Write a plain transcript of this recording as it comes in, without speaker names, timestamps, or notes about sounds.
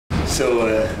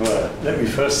Well, let me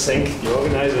first thank the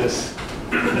organizers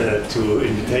to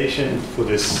invitation for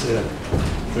this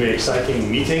very exciting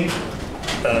meeting,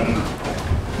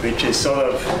 which is sort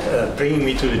of bringing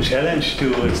me to the challenge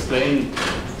to explain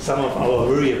some of our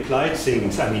very applied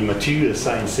things, I mean material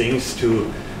science things,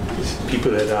 to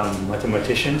people that are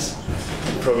mathematicians.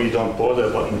 Probably don't bother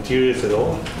about materials at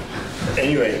all.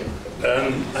 Anyway,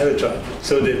 I will try.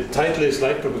 So the title is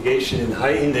Light Propagation in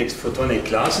High-Index Photonic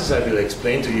Classes. I will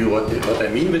explain to you what I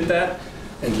mean with that.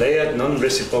 And layered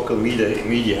non-reciprocal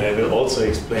media. I will also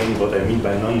explain what I mean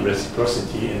by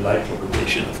non-reciprocity in light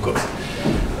propagation, of course.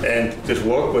 And this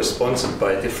work was sponsored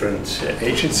by different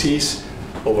agencies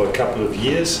over a couple of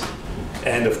years.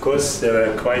 And of course, there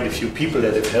are quite a few people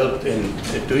that have helped in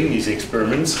doing these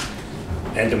experiments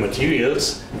and the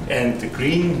materials. And the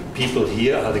green people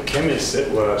here are the chemists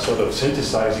that were sort of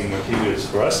synthesizing materials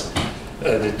for us.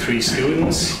 The 3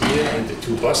 students here and the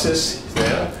 2 buses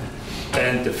there.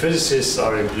 And the physicists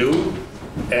are in blue.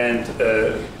 And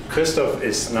Christoph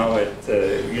is now at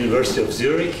the University of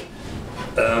Zurich.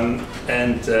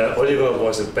 And Oliver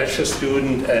was a bachelor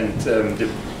student, and the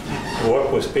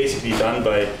work was basically done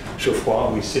by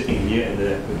Geoffroy, who is sitting here in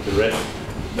with the red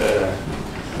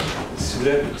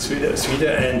sweater,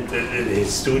 and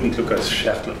his student Lukas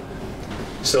Schertl.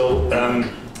 So,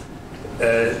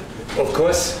 of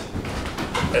course,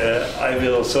 I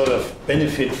will sort of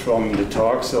benefit from the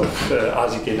talks of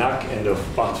Azik Enak and of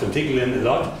Bart van Tichelen a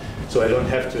lot, so I don't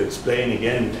have to explain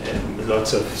again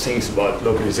lots of things about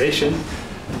localization.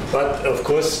 But of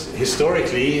course,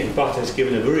 historically, Bart has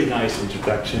given a very nice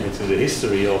introduction into the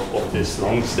history of this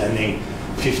long-standing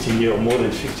 50-year or more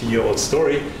than 50-year-old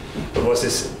story. There was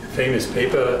this famous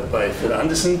paper by Phil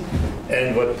Anderson,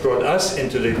 and what brought us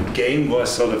into the game was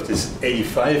sort of this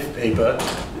 85 paper,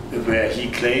 where he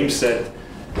claims that,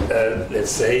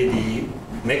 let's say, the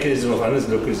mechanism of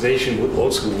Anderson localization would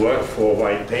also work for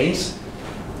white paints,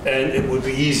 and it would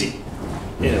be easy.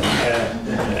 You know,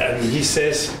 I mean, he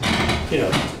says, you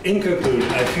know, in conclusion,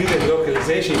 I feel that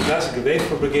localization in classical wave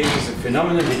propagation is a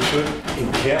phenomenon which should,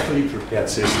 in carefully prepared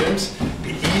systems,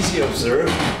 be easily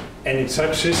observed, and in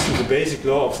such systems, the basic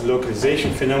law of the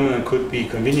localization phenomenon could be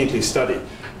conveniently studied.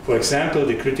 For example,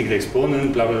 the critical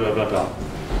exponent, blah, blah, blah, blah, blah.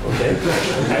 Okay?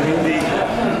 I mean,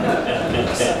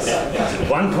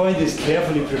 one point is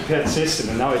carefully prepared system,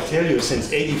 and now I tell you,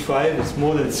 since '85, it's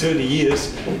more than 30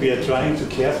 years, we are trying to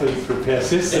carefully prepare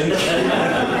systems,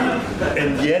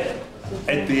 and yet,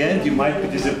 at the end, you might be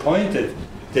disappointed.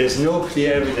 There's no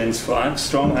clear evidence for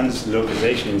strong Anderson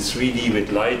localization in 3D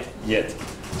with light yet.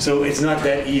 So it's not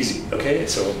that easy, okay?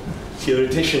 So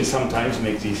theoreticians sometimes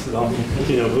make these long,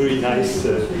 you know, very nice,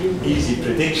 easy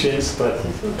predictions, but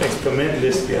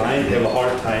experimentalists behind have a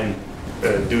hard time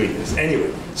doing this.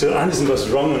 Anyway, so Anderson was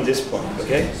wrong on this point,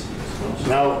 okay?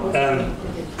 Now,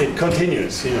 it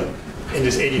continues, you know, in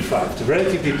this 85. The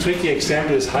relatively tricky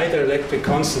example is high dielectric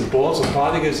constant balls or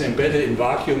particles embedded in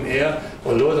vacuum, air,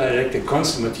 or low dielectric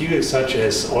constant materials such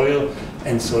as oil,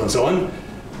 and so on and so on.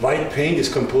 White paint is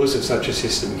composed of such a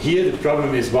system. Here the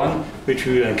problem is one which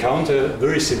we will encounter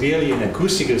very severely in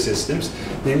acoustical systems,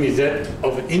 namely that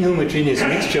of an inhomogeneous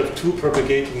mixture of 2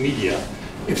 propagating media.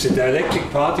 If the dielectric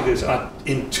particles are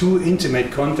in too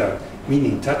intimate contact,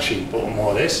 meaning touching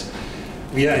more or less,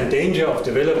 we are in danger of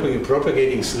developing and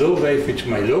propagating slow wave which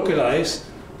might localize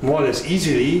more or less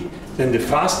easily than the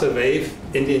faster wave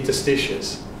in the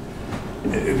interstitials.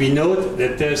 We note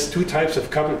that there's 2 types of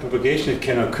coupled propagation that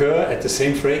can occur at the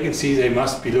same frequency. They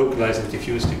must be localized and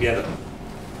diffused together.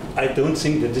 I don't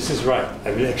think that this is right.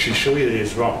 I will actually show you that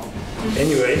it's wrong.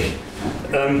 Anyway,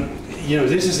 you know,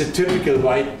 this is a typical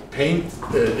white paint,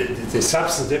 the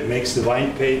substance that makes the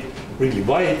white paint really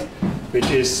white,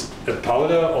 which is a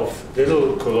powder of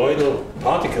little colloidal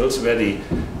particles where the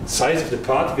size of the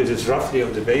particles is roughly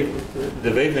of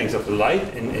the wavelength of the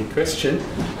light in question.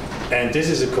 And this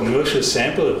is a commercial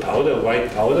sample, a powder,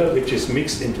 white powder, which is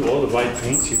mixed into all the white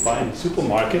paints you buy in the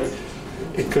supermarket.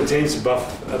 It contains about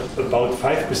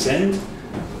 5%,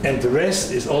 and the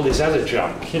rest is all this other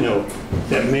junk, you know,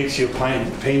 that makes your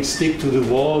paint stick to the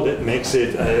wall, that makes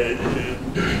it,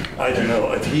 I don't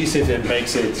know, adhesive, that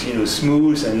makes it, you know,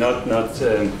 smooth and not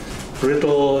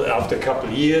brittle after a couple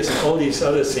of years, and all these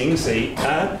other things they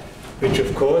add, which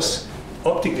of course,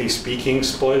 optically speaking,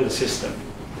 spoil the system.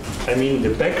 I mean, the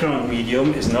background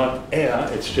medium is not air,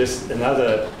 it's just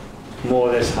another more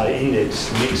or less high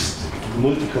index mixed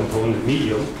multi-component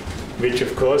medium, which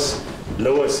of course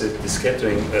lowers the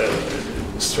scattering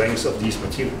strength of these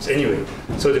materials. Anyway,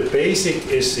 so the basic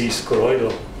is these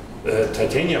colloidal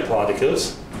titania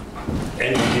particles,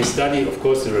 and we study, of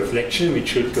course, the reflection, which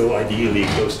should go ideally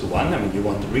close to 1. I mean, you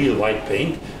want real white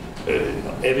paint,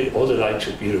 all the light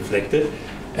should be reflected,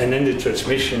 and then the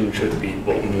transmission should be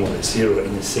more or less zero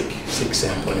in a thick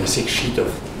sample, in a thick sheet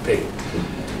of paper.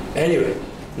 Anyway,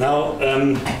 now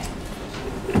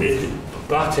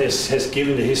Barth has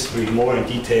given the history more in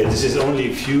detail. This is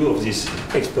only a few of these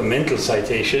experimental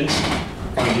citations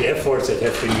on the efforts that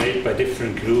have been made by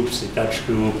different groups, the Dutch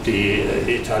group, the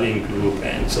Italian group,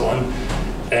 and so on,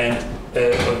 and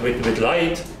with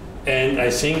light. And I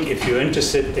think if you're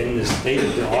interested in the state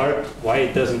of the art, why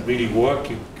it doesn't really work,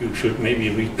 you should maybe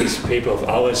read this paper of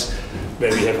ours,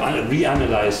 where we have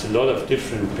reanalyzed a lot of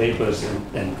different papers,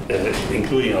 and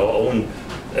including our own,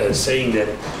 saying that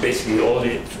basically all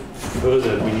the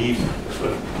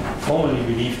formerly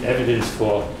believed evidence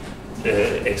for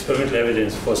experimental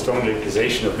evidence for strong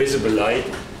localization of visible light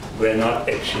were not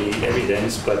actually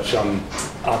evidence, but some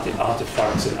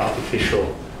artifacts and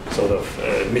artificial sort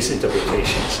of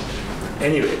misinterpretations.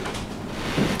 Anyway,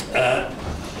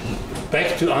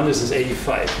 back to Anderson's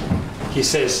 85. He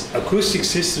says acoustic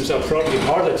systems are probably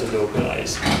harder to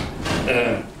localize.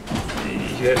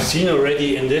 You have seen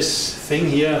already in this thing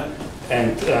here,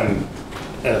 and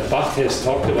Barth has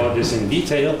talked about this in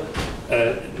detail.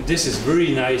 This is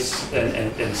very nice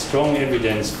and strong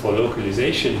evidence for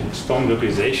localization, strong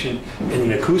localization in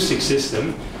an acoustic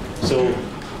system. So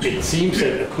it seems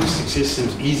that acoustic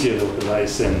systems easier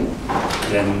localize than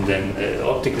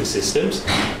optical systems,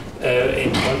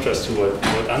 in contrast to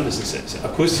what Anderson says.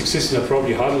 Acoustic systems are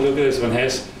probably harder to localize. One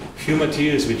has few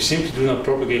materials which simply do not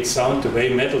propagate sound the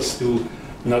way metals do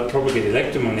not propagate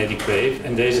electromagnetic wave,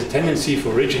 and there is a tendency for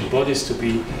rigid bodies to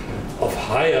be of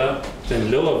higher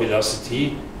than lower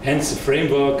velocity, hence the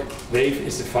framework wave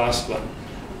is the fast one.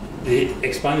 The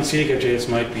expanded silica gels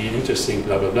might be interesting,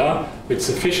 blah, blah, blah. With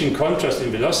sufficient contrast in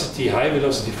velocity, high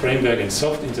velocity framework and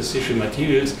soft interstitial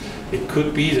materials, it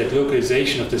could be that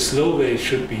localization of the slow wave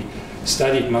should be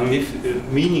studied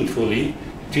meaningfully,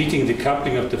 treating the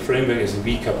coupling of the framework as a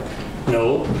V-coupling.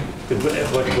 No,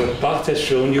 what Barth has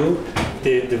shown you,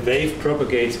 the wave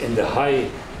propagates in the high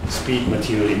speed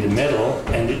material in the metal,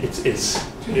 and it's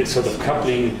sort of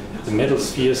coupling the metal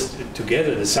spheres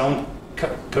together. The sound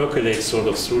percolates sort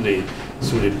of through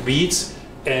the beads,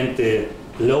 and the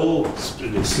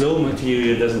slow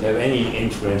material doesn't have any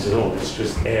influence at all. It's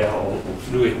just air or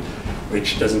fluid,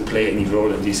 which doesn't play any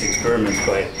role in these experiments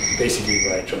basically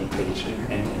by John Page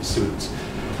and students.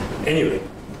 Anyway,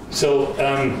 so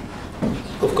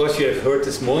of course you have heard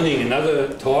this morning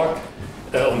another talk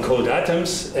on cold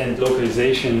atoms and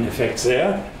localization effects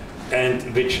there,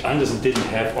 and which Anderson didn't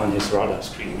have on his radar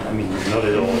screen. I mean, not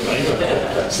at all,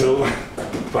 right? So,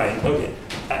 fine, okay.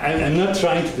 I'm not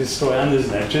trying to destroy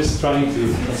Anderson. I'm just trying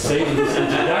to say in this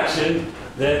introduction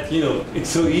that, you know, it's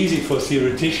so easy for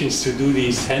theoreticians to do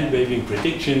these hand-waving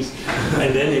predictions,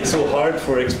 and then it's so hard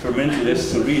for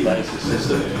experimentalists to realize the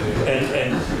system,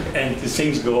 and the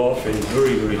things go off in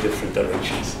very, very different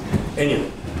directions.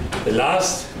 Anyway, the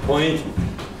last point,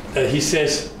 he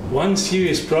says, one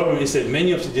serious problem is that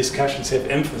many of the discussions have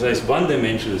emphasized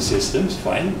one-dimensional systems,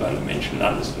 fine,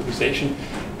 one-dimensional localization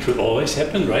should always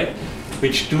happen, right?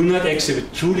 Which do not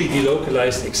exhibit truly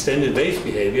delocalized extended wave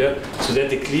behavior, so that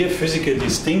the clear physical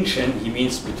distinction, he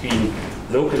means, between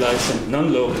localized and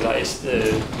non-localized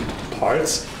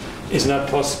parts is not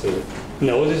possible.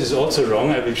 No, this is also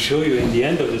wrong. I will show you in the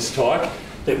end of this talk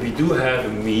that we do have a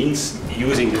means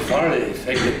using the Faraday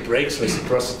effect that breaks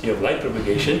reciprocity of light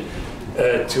propagation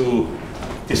to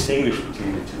distinguish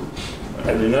between the two.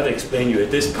 I will not explain you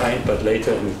at this point, but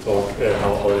later in the talk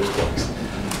how this works.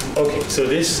 Okay, so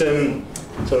this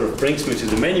sort of brings me to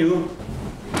the menu.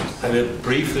 I will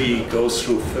briefly go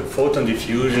through photon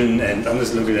diffusion and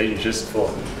Anderson localization just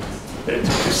for to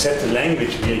set the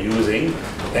language we are using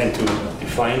and to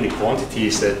define the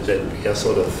quantities that we are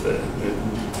sort of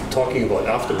talking about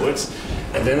afterwards.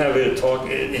 And then I will talk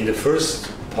in the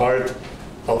first part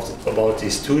about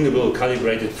these tunable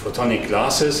calibrated photonic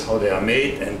glasses, how they are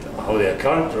made and how they are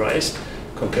characterized,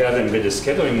 compare them with the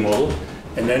scattering model.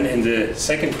 And then in the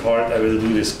second part I will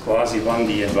do this quasi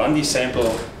 1D and 1D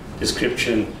sample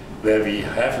description where we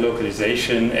have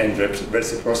localization and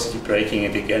reciprocity breaking,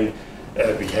 and again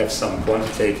we have some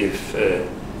quantitative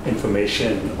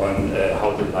information on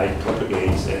how the light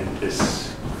propagates, and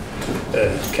this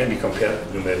can be compared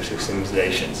with numerical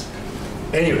simulations.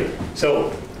 Anyway,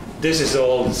 so this is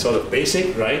all sort of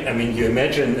basic, right? I mean, you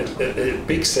imagine a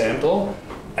big sample,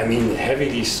 I mean,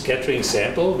 heavily scattering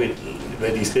sample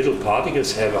where these little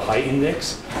particles have a high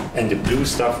index and the blue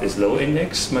stuff is low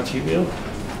index material.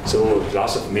 So a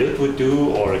glass of milk would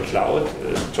do, or a cloud,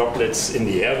 droplets in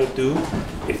the air would do,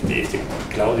 if the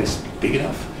cloud is big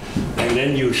enough. and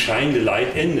then you shine the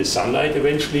light in, the sunlight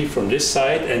eventually from this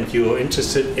side, and you're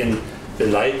interested in the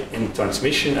light in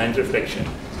transmission and reflection.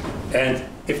 And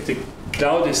if the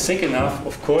cloud is thick enough,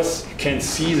 of course, you can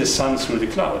see the sun through the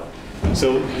cloud.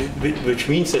 So, which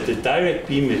means that the direct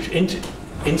beam which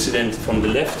incident from the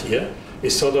left here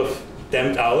is sort of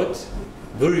damped out,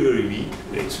 very, very weak,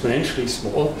 exponentially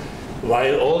small,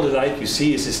 while all the light you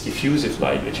see is this diffusive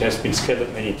light, which has been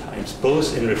scattered many times,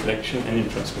 both in reflection and in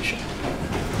transmission.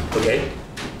 Okay,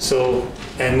 so,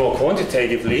 and more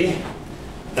quantitatively,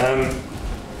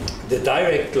 the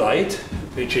direct light,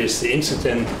 which is the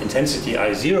incident intensity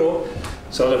I0,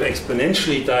 sort of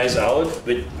exponentially dies out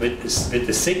with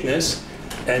the thickness,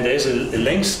 and there's a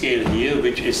length scale here,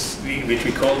 which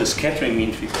we call the scattering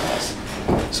mean free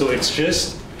path. So it's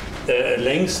just a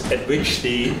length at which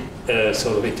the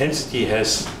sort of intensity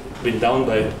has been down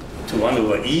to 1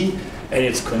 over E, and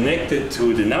it's connected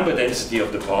to the number density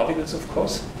of the particles, of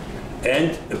course,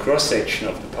 and the cross-section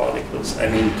of the particles. I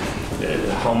mean,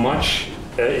 how much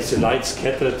is the light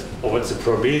scattered, or what's the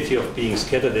probability of being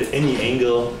scattered at any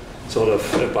angle sort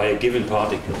of by a given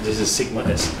particle. This is sigma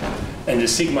s. And the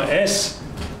sigma s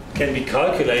can be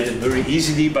calculated very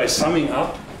easily by summing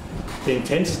up the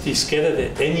intensity scattered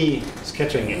at any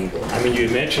scattering angle. I mean, you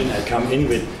imagine I come in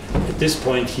with, at this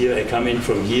point here, I come in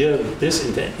from here with this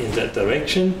in that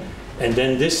direction, and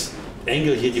then this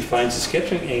angle here defines the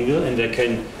scattering angle, and I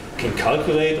can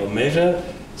calculate or measure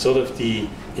sort of the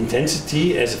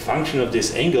intensity as a function of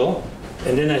this angle,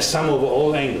 and then I sum over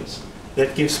all angles.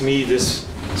 That gives me this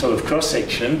sort of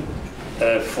cross-section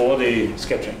for the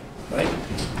scattering, right?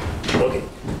 Okay,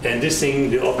 and this thing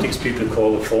the optics people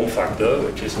call the form factor,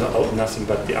 which is nothing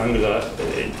but the angular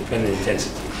dependent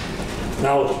intensity.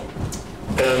 Now,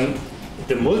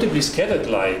 the multiply scattered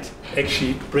light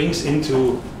actually brings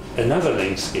into another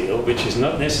length scale, which is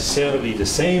not necessarily the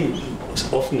same.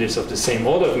 Often it's of the same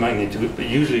order of magnitude, but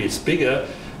usually it's bigger,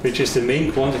 which is the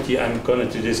main quantity I'm going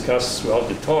to discuss throughout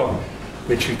the talk,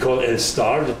 which we call L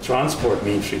star, the transport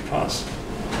mean free path.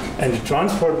 And the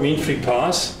transport mean free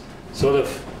path sort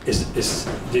of is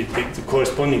the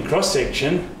corresponding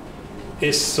cross-section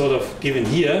is sort of given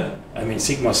here. I mean,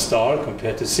 sigma star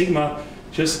compared to sigma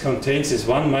just contains this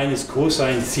 1 minus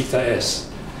cosine theta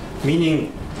s,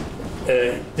 meaning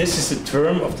this is the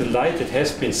term of the light that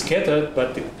has been scattered,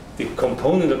 but the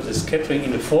component of the scattering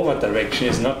in the forward direction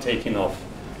is not taken off.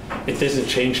 It doesn't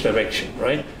change direction,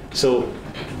 right? So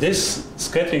this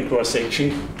scattering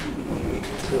cross-section,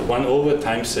 1 over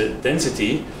times the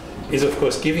density, is of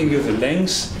course giving you the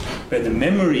length where the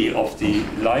memory of the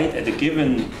light at a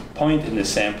given point in the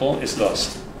sample is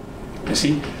lost. You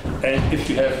see? And if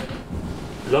you have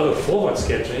a lot of forward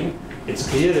scattering, it's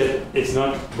clear that it's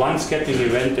not one scattering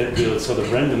event that will sort of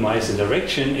randomize the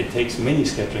direction. It takes many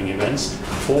scattering events,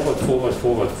 forward, forward,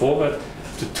 forward, forward,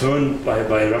 to turn by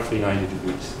roughly 90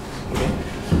 degrees. Okay?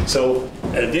 So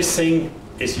this thing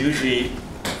is usually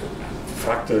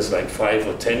factors like 5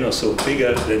 or 10 or so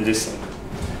bigger than this thing.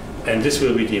 And this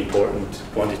will be the important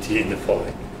quantity in the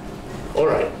following. All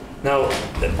right. Now,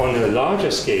 on a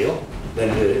larger scale than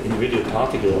the individual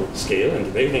particle scale and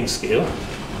the wavelength scale,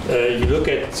 you look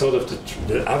at sort of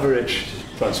the average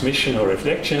transmission or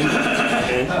reflection.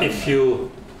 And if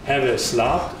you have a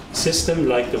slab system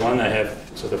like the one I have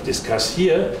sort of discussed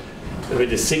here,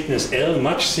 with a thickness L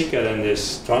much thicker than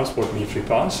this transport mean free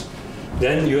path,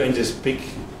 then you're in this big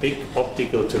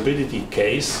optical turbidity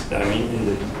case. I mean, in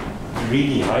the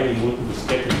really highly multiple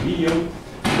scattering medium,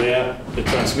 where the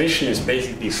transmission is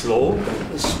basically small,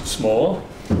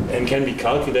 and can be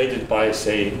calculated by,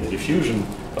 say, a diffusion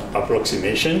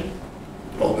approximation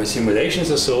or by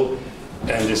simulations or so.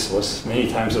 And this was many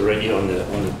times already on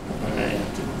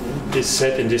this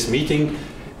set in this meeting.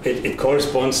 It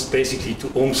corresponds basically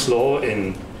to Ohm's law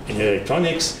in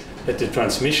electronics, that the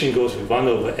transmission goes with 1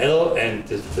 over L, and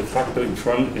the factor in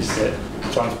front is the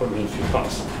transport mean free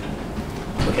path.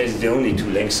 Okay, it's the only 2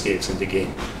 length scales in the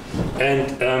game.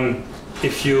 And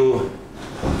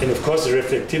and of course the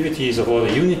reflectivity is of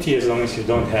order unity as long as you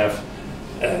don't have,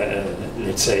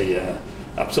 let's say,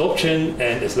 absorption,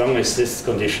 and as long as this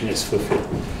condition is fulfilled.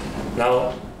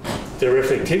 Now, the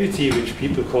reflectivity, which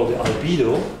people call the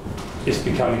albedo, is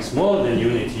becoming smaller than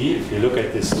unity. If you look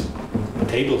at this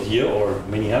table here, or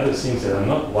many other things that are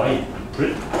not white,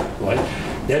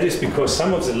 that is because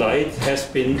some of the light has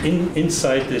been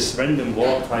inside this random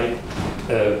walk type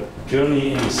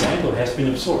journey in the sample has been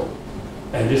absorbed.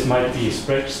 And this might be a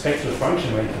spectral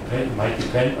function, might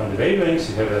depend on the wavelengths.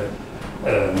 You have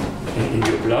in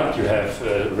your blood, you have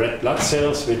red blood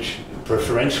cells which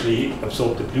preferentially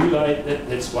absorb the blue light.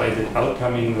 That's why the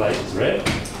outcoming light is red.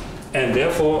 And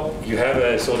therefore, you have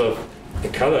a sort of a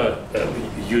color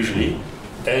usually.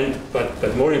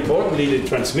 But more importantly, the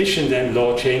transmission then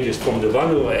law changes from the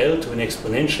 1 over L to an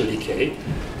exponential decay,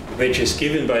 which is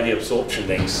given by the absorption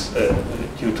lengths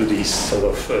due to these sort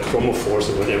of chromophores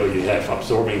or whatever you have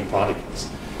absorbing particles,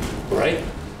 right?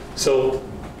 So,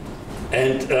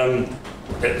 and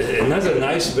another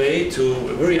nice way a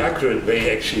very accurate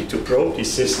way actually to probe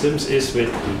these systems is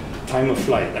with time of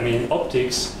flight. I mean, in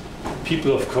optics,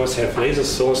 people of course have laser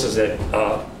sources that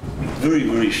are very,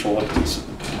 very short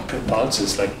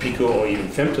pulses, like pico or even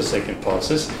femtosecond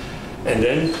pulses, and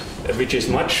then which is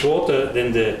much shorter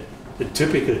than the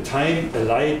typical time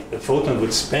a photon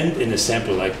would spend in a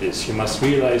sample like this. You must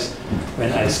realize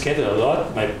when I scatter a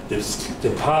lot,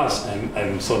 the path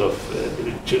I'm sort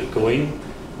of going,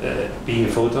 being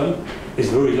a photon, is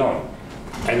very long.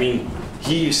 I mean,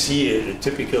 here you see a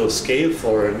typical scale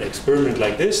for an experiment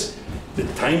like this. The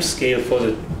time scale for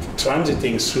the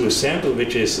transiting through a sample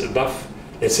which is above,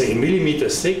 let's say, a millimeter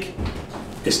thick,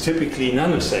 is typically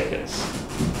nanoseconds,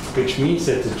 which means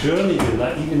that the journey, even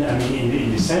I mean,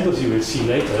 in the samples you will see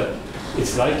later,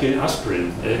 it's like an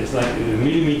aspirin. It's like a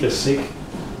millimeter thick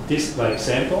disc-like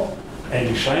sample, and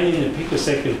you shine in a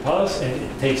picosecond pulse, and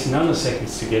it takes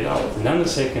nanoseconds to get out. The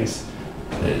nanoseconds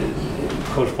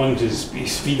corresponding to the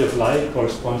speed of light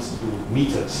corresponds to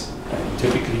meters,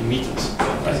 typically meters.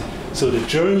 Right? So the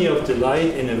journey of the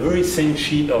light in a very thin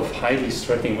sheet of highly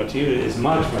stretching material is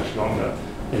much, much longer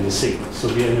than the signal.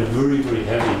 So we are in a very, very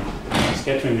heavy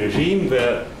scattering regime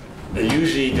where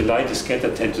usually the light is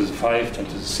scattered 10 to the 5, 10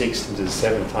 to the 6, 10 to the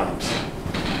 7 times.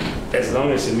 As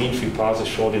long as the mean free path is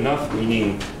short enough,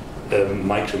 meaning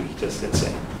micrometers, let's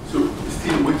say. So,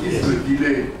 still, what is the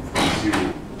delay from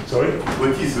zero? Sorry?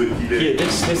 What is the delay? Here,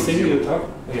 this thing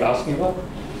you're asking about?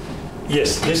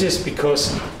 Yes, this is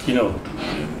because, you know,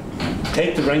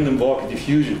 take the random walk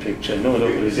diffusion picture, no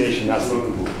localization,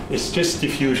 nothing. It's just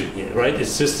diffusion here, right?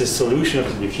 It's just the solution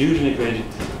of the diffusion equation.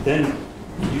 Then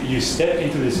you step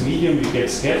into this medium, you get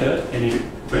scattered, and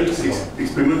it breaks.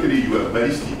 Experimentally, you are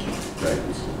ballistic, right?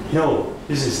 No,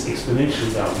 this is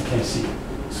exponentially down, you can see.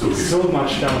 It's so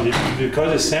much down,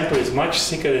 because the sample is much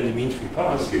thicker than the mean free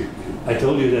path. Okay. I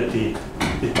told you that the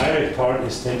direct part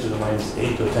is 10 to the minus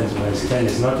 8 or 10 to the minus 10,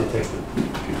 it's not detected.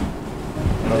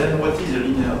 And then what is the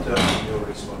linear term in your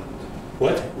exponent?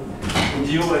 What? In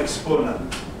your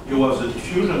exponent, you have the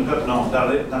diffusion term, no,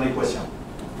 dans l'équation.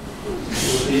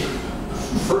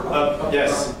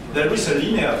 Yes, there is a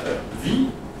linear term,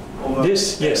 V over...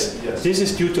 This, yes, this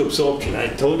is due to absorption. I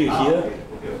told you here, okay.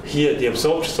 Here the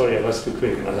absorption, sorry, I was too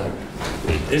quick.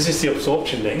 This is the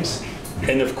absorption length.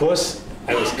 And of course,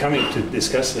 I was coming to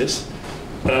discuss this.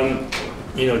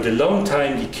 You know, the long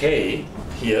time decay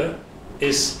here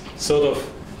is sort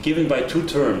of given by two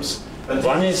terms. But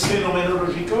one is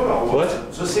phenomenological or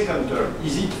what? The second term,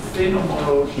 is it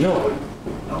phenomenological?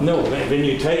 No. When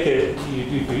you take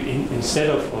instead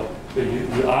of when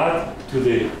you add to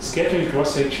the scattering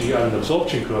cross section, you add an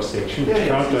absorption cross section, which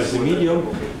characterizes the medium.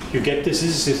 Okay. You get this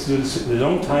is the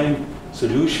long time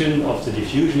solution of the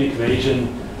diffusion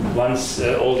equation once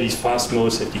all these fast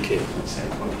modes have decayed.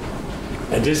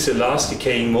 And this is the last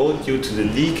decaying mode due to the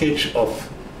leakage of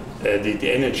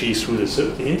the energy through the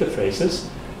interfaces.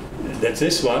 That's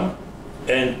this one.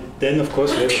 And then, of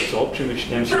course, we have absorption, which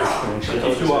then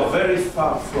exponentially. If you are very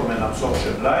far from an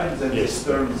absorption line, then this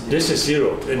term is... This is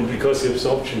zero, and because the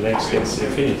absorption length gets to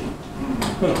infinity.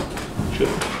 Sure.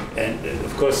 And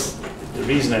of course, the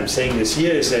reason I'm saying this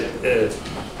here is that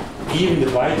even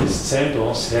the widest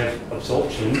samples have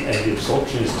absorption, and the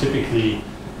absorption is typically,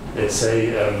 let's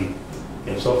say,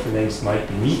 the absorption length might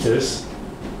be meters,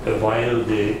 while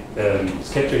the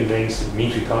scattering length, the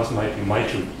mean free path, might be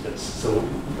micrometers. So,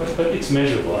 but it's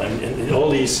measurable, and in all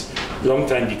these long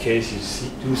time decays, you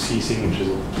do see signatures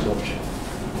of absorption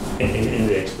in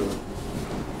the experiment.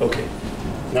 Okay.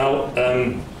 Now,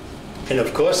 and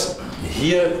of course,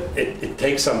 here it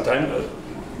takes some time.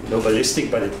 No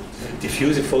ballistic, but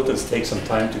diffusive photons take some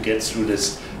time to get through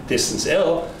this distance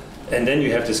L, and then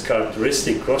you have this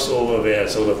characteristic crossover where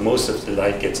sort of most of the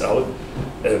light gets out,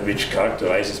 which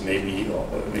characterizes maybe, or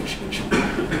which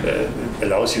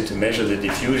allows you to measure the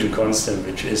diffusion constant,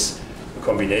 which is a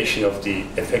combination of the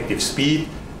effective speed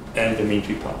and the mean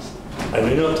free path. I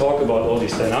will not talk about all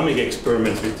these dynamic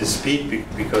experiments with the speed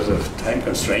because of time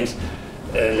constraints.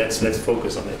 Let's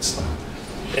focus on that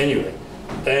stuff. Anyway,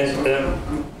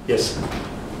 and yes.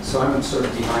 So I'm sort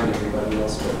of behind everybody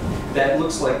else, but that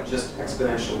looks like just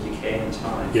exponential decay in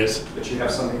time. Yes. But you have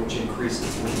something which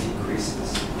increases and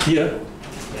decreases. Here,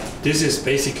 this is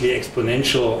basically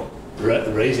exponential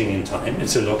raising in time.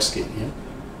 It's a log scale.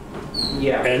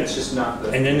 Yeah, and it's just not the...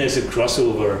 And then there's a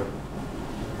crossover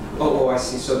Oh, I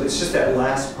see. So it's just that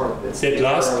last part that's... That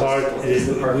last part,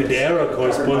 with the error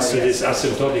corresponds to this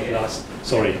asymptotic last.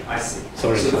 Sorry. I see.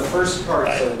 Sorry. So the first part,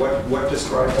 so what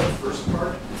describes the first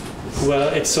part? Well,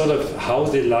 it's sort of how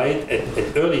the light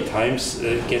at early times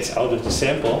gets out of the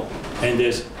sample, and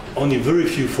there's only very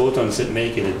few photons that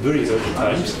make it at very early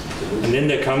times. And then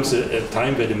there comes a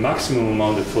time where the maximum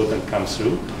amount of photon comes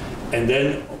through, and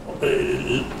then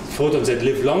photons that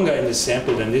live longer in the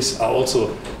sample than this are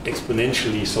also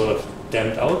exponentially sort of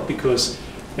damped out, because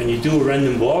when you do a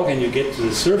random walk and you get to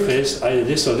the surface, either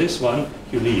this or this one,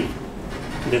 you leave.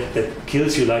 That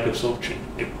kills you like absorption,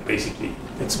 basically.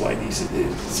 That's why these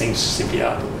things simply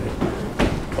are the way.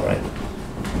 All right,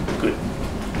 good.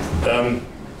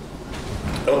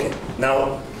 Okay,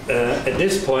 now at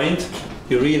this point,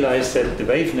 you realize that the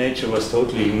wave nature was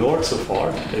totally ignored so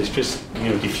far. It's just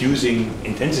diffusing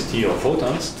intensity of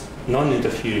photons,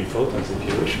 non-interfering photons, if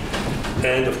you wish.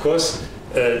 And of course,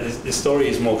 the story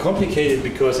is more complicated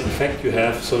because, in fact, you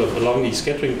have sort of along these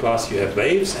scattering paths, you have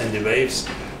waves, and the waves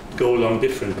go along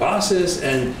different passes.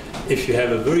 And if you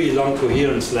have a very long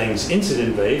coherence length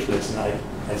incident wave, let's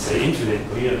say infinite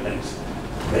coherent length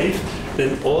wave,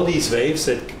 then all these waves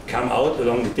that come out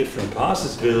along the different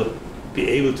passes will be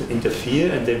able to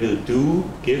interfere, and they will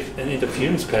give an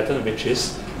interference pattern which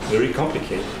is very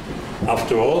complicated.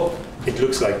 After all, it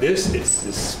looks like this. It's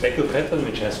this speckle pattern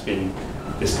which has been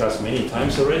discussed many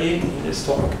times already in this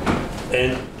talk.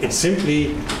 And it's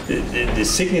simply the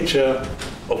signature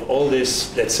of all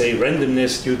this, let's say,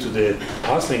 randomness due to the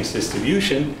path length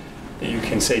distribution. You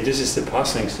can say this is the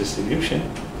path length distribution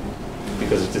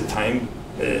because of the time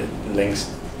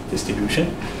length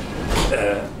distribution.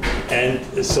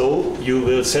 And so you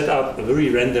will set up a very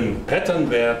random pattern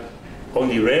where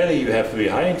only rarely you have very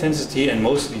high intensity, and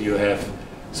mostly you have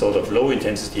sort of low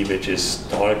intensity, which is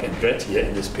dark and red here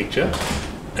in this picture.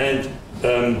 And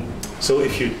so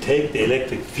if you take the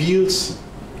electric fields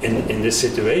in this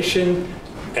situation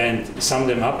and sum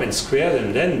them up and square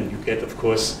them, then you get, of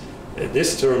course,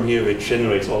 this term here, which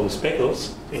generates all the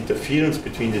speckles, the interference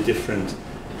between the different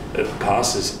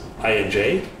passes I and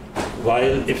j.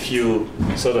 While if you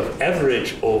sort of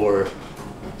average over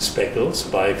speckles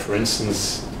by, for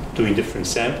instance, doing different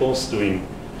samples, doing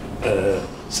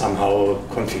somehow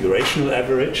configurational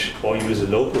average, or use a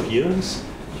low coherence,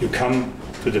 you come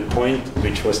to the point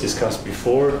which was discussed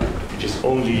before, which is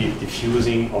only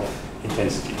diffusing of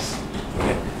intensities.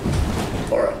 Okay.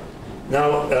 All right.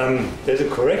 Now, there's a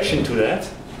correction to that.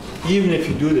 Even if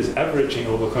you do this averaging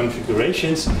over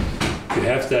configurations, you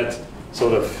have that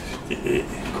sort of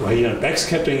coherent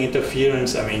backscattering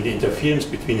interference. I mean, the interference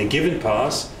between a given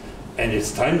path and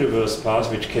its time reverse path,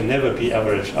 which can never be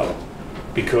averaged out.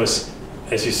 Because,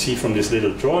 as you see from this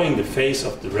little drawing, the phase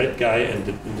of the red guy and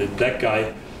the black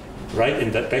guy right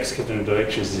in that backscattering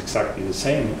direction is exactly the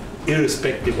same,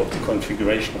 irrespective of the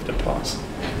configuration of the path.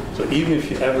 So even if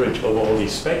you average over all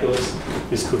these speckles,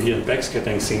 this coherent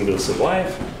backscattering thing will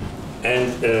survive.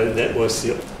 And that was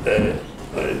the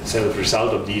sort of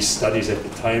result of these studies at the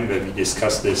time, where we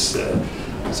discussed this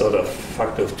sort of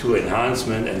factor of 2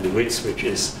 enhancement and the width, which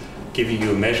is giving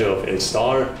you a measure of L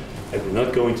star. I will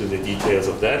not go into the details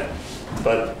of that,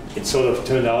 but it sort of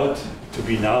turned out to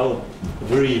be now a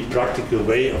very practical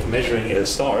way of measuring L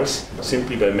stars,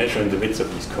 simply by measuring the width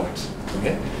of these cones.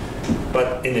 Okay?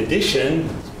 But in addition,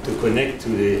 to connect to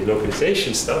the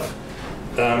localization stuff,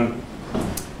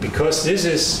 because this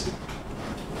is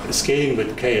scaling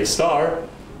with KL star,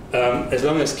 as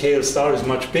long as KL star is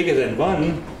much bigger than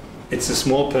 1, it's a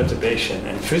small perturbation.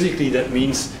 And physically that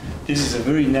means this is a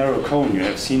very narrow cone. You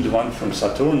have seen the one from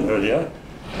Saturn earlier,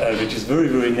 which is very,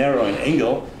 very narrow in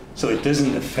angle, so it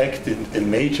doesn't affect the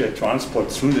major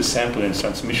transport through the sample and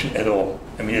transmission at all.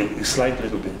 I mean, a slight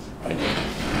little bit. Right?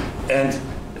 And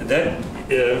that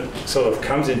sort of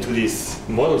comes into these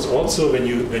models also when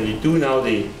you do now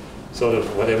the sort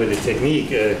of whatever the technique,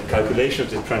 calculation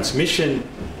of the transmission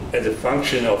as a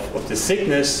function of the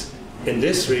thickness in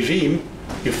this regime,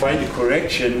 you find a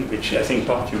correction, which I think,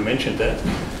 Bart, you mentioned that,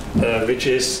 which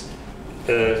is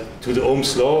to the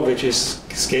Ohm's law, which is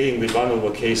scaling with 1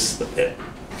 over k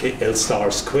L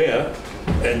star square,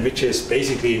 and which is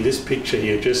basically in this picture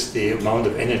here just the amount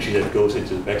of energy that goes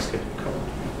into the backscattering cone,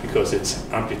 because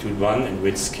it's amplitude 1 and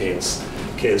width scales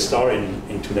KL star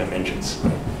in 2 dimensions.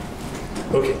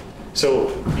 Okay, so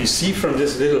you see from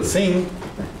this little thing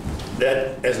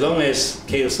that as long as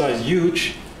KL star is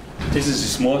huge, this is a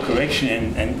small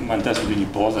correction and one doesn't really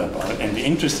bother about it. And the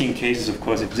interesting case is, of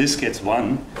course, if this gets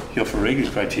 1,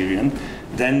 Joffe-Regel criterion,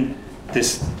 then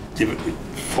this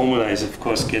formula is, of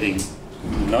course, getting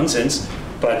nonsense,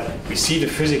 but we see the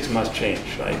physics must change,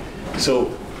 right?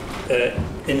 So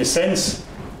in a sense,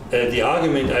 the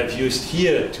argument I've used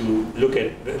here to look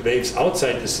at waves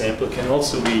outside the sample can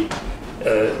also be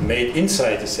made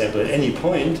inside the sample at any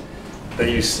point, where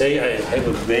you say I have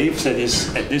a wave that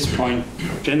is at this point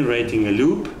generating a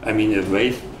loop, I mean a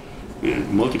wave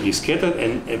multiply scattered,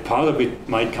 and a part of it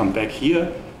might come back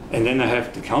here, and then I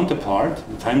have the counterpart,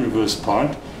 the time reverse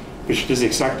part, which does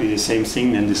exactly the same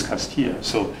thing than discussed here.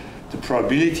 So the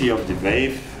probability of the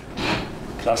wave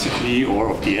classically or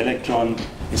of the electron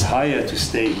is higher to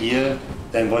stay here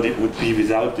than what it would be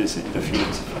without this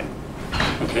interference effect.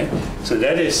 Okay, so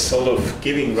that is sort of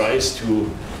giving rise to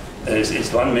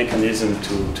is one mechanism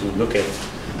to look at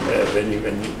when you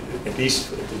at least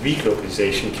the weak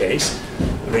localization case,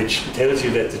 which tells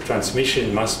you that the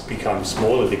transmission must become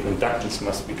smaller, the conductance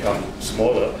must become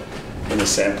smaller in a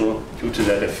sample due to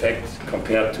that effect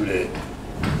compared to the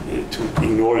to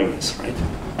ignoring this, right?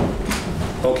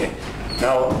 Okay,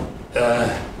 now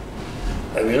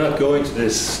I will not go into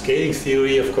this scaling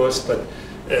theory, of course, but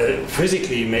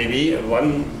physically maybe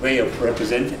one way of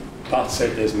representing Barth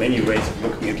said there's many ways of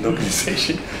looking at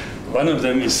localization. One of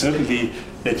them is certainly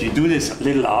that you do this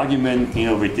little argument, you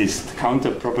know, with these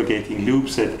counter-propagating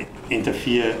loops that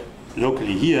interfere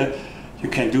locally here. You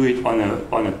can do it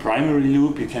on a primary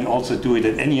loop. You can also do it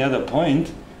at any other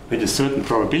point with a certain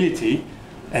probability,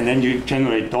 and then you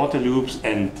generate daughter loops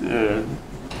and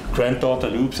granddaughter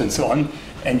loops and so on.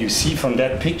 And you see from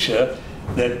that picture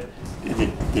that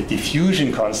the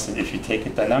diffusion constant, if you take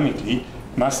it dynamically,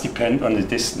 must depend on the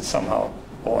distance somehow,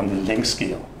 or on the length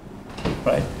scale,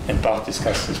 right? And Barth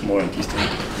discussed this more in detail.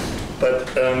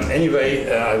 But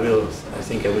anyway, I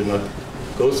think I will not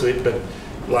go through it, but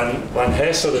one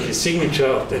has sort of the signature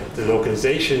of the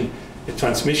localization, the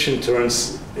transmission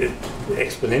turns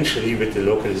exponentially with the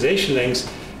localization length,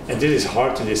 and this is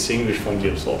hard to distinguish from the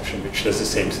absorption, which does the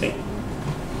same thing,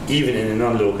 even in a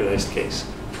non-localized case.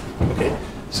 Okay,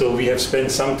 so we have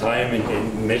spent some time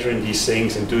in measuring these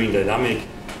things and doing dynamic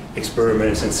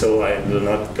experiments, and so I will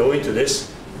not go into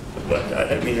this, but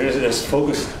I mean, let's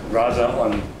focus rather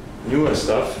on newer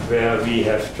stuff, where we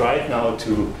have tried now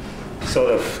to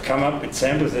sort of come up with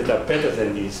samples that are better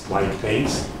than these white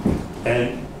planes,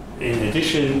 and in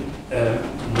addition,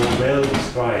 more well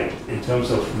described in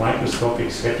terms of microscopic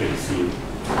scattering field.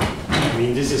 I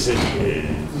mean, this is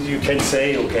you can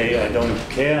say, okay, I don't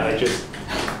care, I just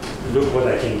look what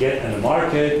I can get in the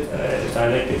market,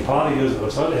 dielectric particles or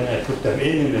so, and I put them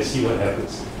in and I see what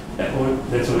happens.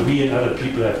 That's what we and other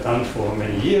people have done for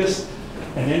many years.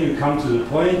 And then you come to the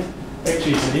point,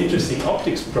 actually it's an interesting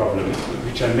optics problem,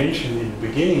 which I mentioned in the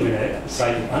beginning when I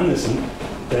cited Anderson,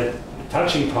 that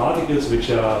touching particles which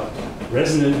are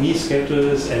resonant knee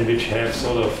scatters and which have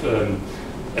sort of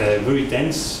very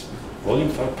dense volume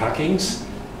packings,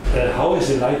 how is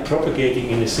the light propagating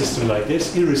in a system like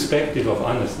this, irrespective of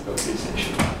Anderson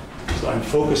localization? So I'm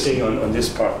focusing on this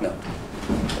part now.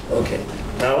 Okay,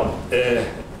 now,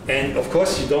 and of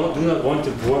course you do not want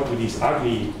to work with these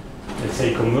ugly, let's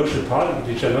say, commercial particles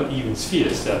which are not even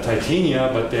spheres. They are titania,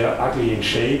 but they are ugly in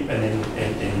shape and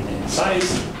in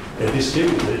size. They're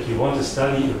distributed. You want to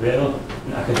study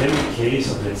an academic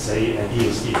case of, let's say,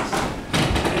 ideal spheres.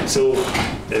 And so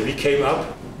we came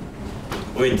up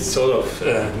with sort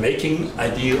of making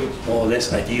ideal, more or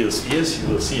less ideal spheres. You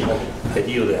will see how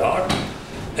ideal they are.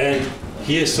 And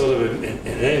here's sort of an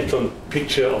electron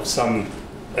picture of some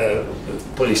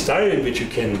polystyrene which you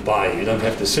can buy. You don't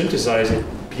have to synthesize it.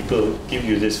 People give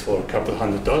you this for a couple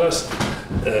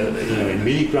 $100, you know, in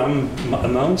milligram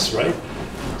amounts, right?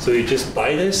 So you just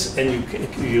buy this and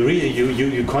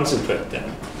you concentrate them.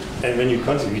 And when you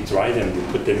concentrate, you dry them, you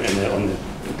put them on the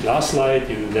glass slide,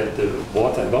 you let the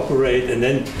water evaporate, and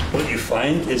then what you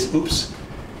find is, oops,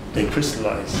 they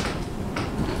crystallize.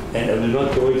 And I will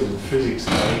not go into the physics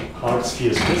why hard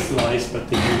spheres crystallize, but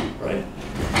they do, right?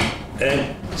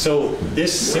 And so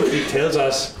this simply tells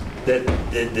us that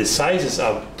the sizes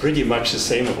are pretty much the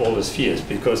same of all the spheres,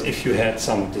 because if you had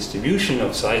some distribution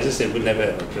of sizes, they would never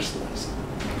ever crystallize.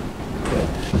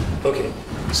 Right. Okay,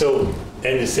 so,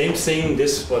 and the same thing,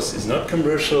 this is not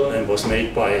commercial and was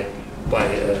made by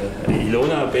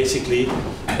Ilona, basically,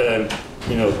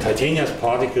 you know, titanium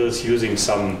particles using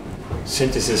some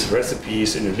synthesis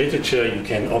recipes in the literature. You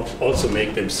can also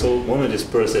make them so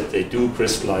monodisperse that they do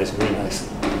crystallize very nicely.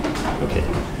 Okay,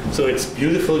 so it's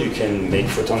beautiful. You can make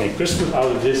photonic crystals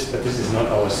out of this, but this is not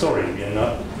our story. We are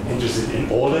not interested in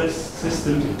ordered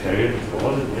systems, in periodic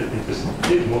order. We are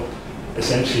interested in more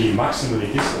essentially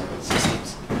maximally disordered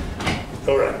systems.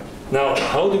 All right. Now,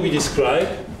 how do we describe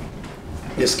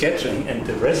the scattering and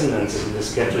the resonances in the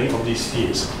scattering of these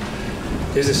spheres?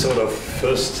 This is sort of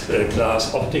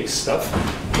first-class optics stuff,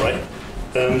 right?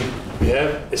 we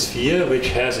have a sphere which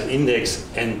has an index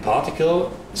n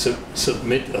particle sort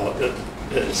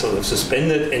of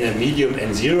suspended in a medium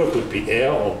n0, could be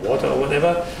air or water or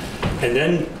whatever, and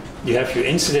then you have your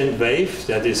incident wave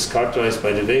that is characterized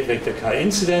by the wave vector chi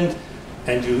incident,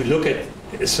 and you look at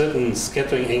a certain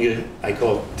scattering angle I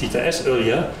called theta s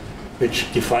earlier,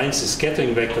 which defines the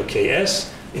scattering vector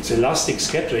ks. It's elastic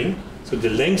scattering, so the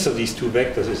length of these two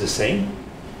vectors is the same.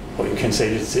 Or you can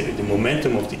say that the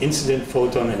momentum of the incident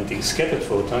photon and the scattered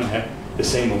photon have the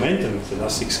same momentum, it's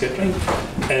elastic scattering.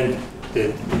 And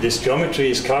this geometry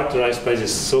is characterized by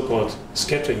this so-called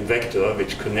scattering vector,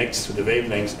 which connects to the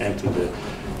wavelengths and to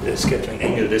the scattering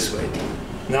angle this way.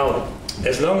 Now,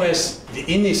 as long as the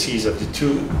indices of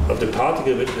the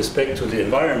particle with respect to the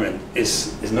environment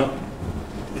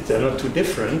they're not too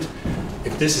different,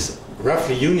 if this is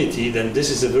roughly unity, then this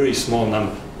is a very small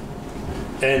number.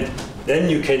 And then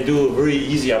you can do a very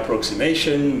easy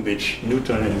approximation, which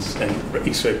neutron and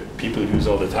X-ray people use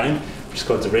all the time, which is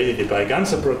called the Rayleigh-de-Bragg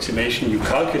approximation. You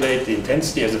calculate the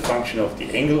intensity as a function of the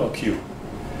angle or Q.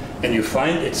 And you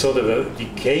find it's sort of a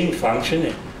decaying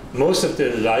function. Most of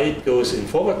the light goes in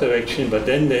forward direction, but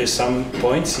then there's some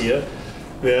points here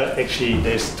where actually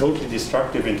there's totally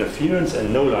destructive interference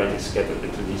and no light is scattered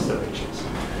into these directions.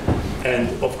 And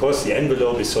of course the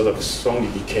envelope is sort of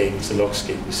strongly decaying. It's a log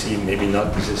scale. You see, maybe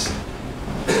not, this is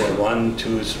 1,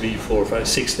 2, 3, 4, 5,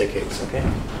 6 decades, okay?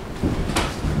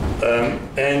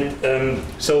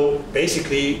 So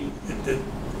basically,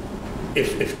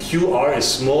 if QR is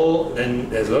small, then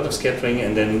there's a lot of scattering,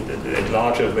 and then at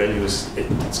larger values,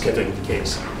 scattering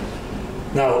decays.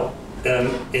 Now,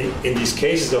 in these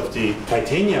cases of the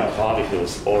titania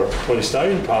particles or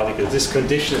polystyrene particles, this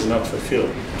condition is not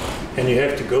fulfilled. And you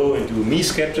have to go and do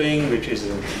me-scattering, which is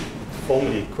a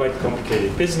formally quite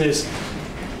complicated business.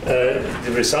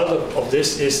 The result of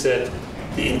this is that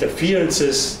the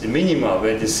interferences, the minima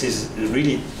where this is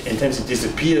really intensity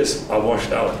disappears, are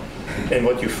washed out. And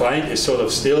what you find is sort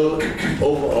of still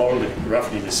overall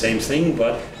roughly the same thing,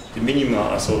 but the minima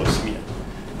are sort of smeared.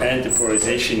 And the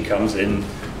polarization comes in,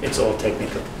 it's all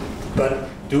technical. But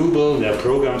doable, there are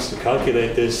programs to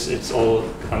calculate this, it's all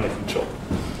under control.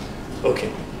 Okay,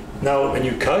 now when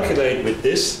you calculate with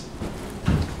this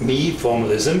me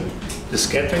formalism, the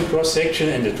scattering cross-section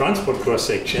and the transport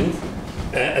cross-section,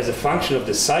 as a function of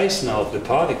the size now of the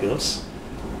particles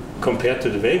compared to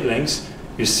the wavelengths,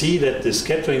 you see that the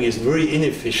scattering is very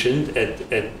inefficient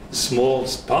at small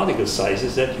particle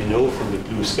sizes that you know from the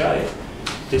blue sky.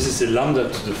 This is the lambda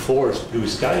to the 4th blue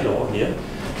sky law here.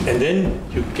 And then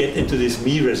you get into this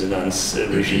me resonance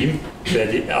regime where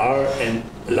the R and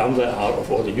lambda are of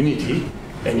order unity,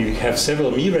 and you have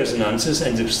several me resonances,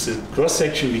 and the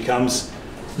cross-section becomes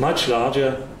much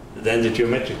larger than the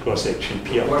geometric cross-section,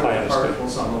 P of What pi are the squared.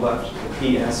 particles on the left? The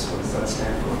PS, what does that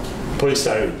stand for?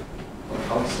 Polystyrene.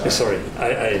 Polystyrene. Sorry,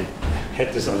 I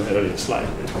had this on an earlier slide.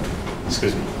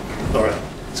 Excuse me. All right.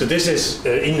 So this is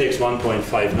index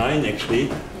 1.59 actually,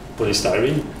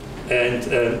 polystyrene. And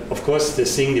of course,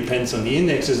 this thing depends on the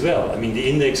index as well. I mean, the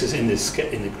index is in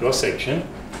the cross-section.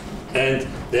 And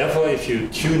therefore, if you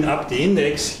tune up the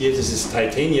index, here this is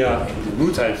titania in the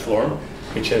rutile form,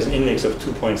 which has an index of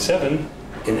 2.7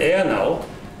 in air now,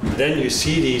 then you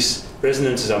see these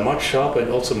resonances are much sharper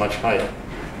and also much higher.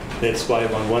 That's why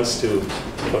one wants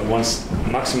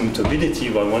maximum turbidity,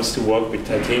 one wants to work with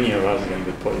titania rather than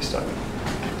with polystyrene.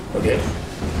 Okay?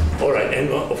 All right, and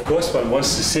of course one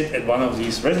wants to sit at one of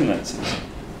these resonances.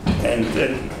 And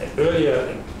then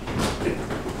earlier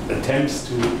attempts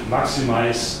to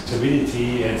maximize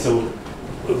turbidity, and so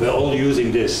we're all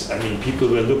using this. I mean, people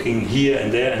were looking here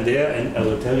and there, and I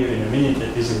will tell you in a minute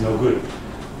that this is no good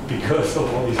because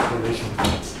of all these correlation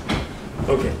points.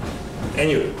 Okay.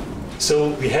 Anyway,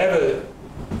 so we have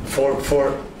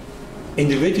for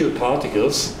individual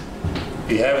particles,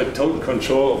 we have a total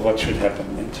control of what should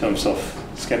happen in terms of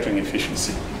scattering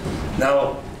efficiency.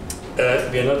 Now,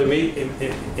 we are not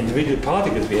individual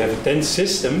particles. We have a dense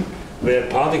system where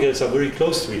particles are very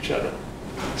close to each other.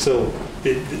 So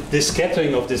the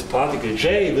scattering of this particle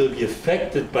J will be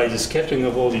affected by the scattering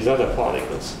of all these other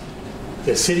particles.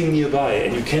 They're sitting nearby,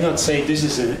 and you cannot say this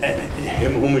is a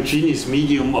homogeneous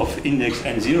medium of index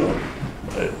n0.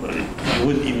 You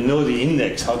wouldn't even know the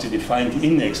index, how to define the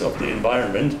index of the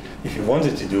environment if you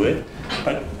wanted to do it.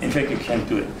 But in fact, you can't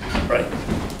do it, right?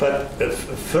 But the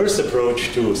first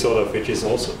approach to sort of, which is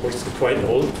also quite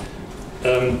old,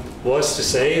 was to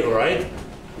say, all right,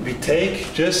 we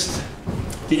take just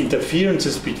the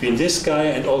interferences between this guy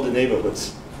and all the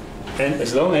neighborhoods. And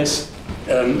as long as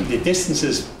the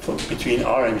distances between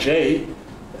R and J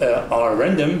are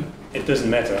random, it doesn't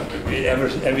matter.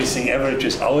 Everything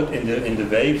averages out in the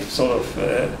wave, sort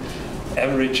of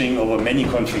averaging over many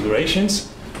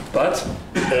configurations. But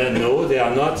no, they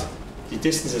are not. The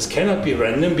distances cannot be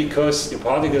random because the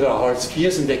particles are hard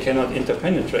spheres and they cannot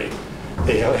interpenetrate.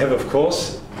 They have, of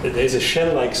course, there's a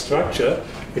shell-like structure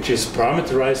which is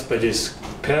parameterized by this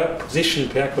position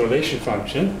pair correlation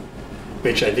function,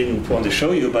 which I didn't want to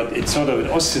show you, but it's sort of an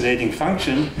oscillating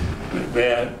function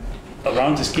where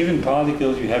around this given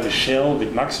particle you have a shell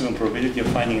with maximum probability of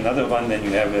finding another one, then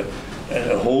you have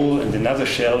a hole and another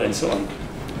shell and so on,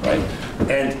 right?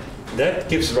 And that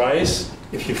gives rise,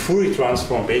 if you Fourier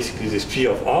transform basically this G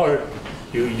of R,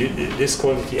 this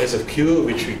quantity S of Q,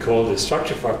 which we call the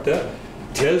structure factor,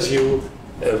 tells you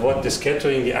what the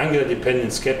scattering, the angular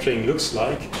dependent scattering looks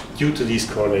like due to these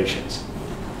correlations.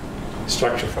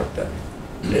 Structure factor.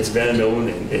 It's well known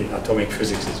in atomic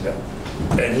physics as well.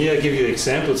 And here I give you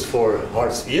examples for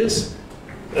hard spheres.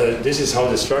 This is how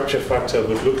the structure factor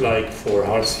would look like for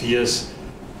hard spheres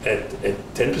at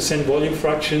 10% volume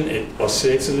fraction. It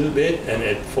oscillates a little bit, and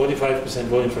at 45%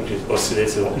 volume fraction it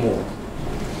oscillates a lot more.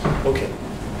 Okay,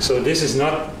 so this is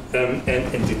not,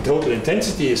 and the total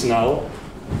intensity is now,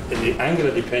 the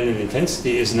angular dependent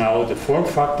intensity is now the form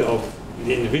factor of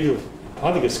the individual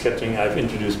particle scattering I've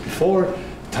introduced before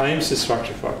times the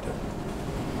structure factor,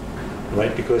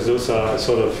 right? Because those are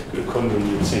sort of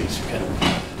convoluted things.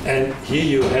 And here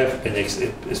you have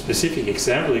a specific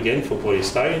example again for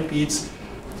polystyrene beads,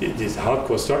 this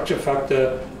hardcore structure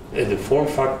factor and the form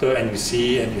factor, and you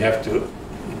see, and you have to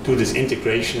do this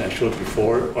integration I showed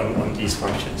before on these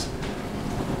functions.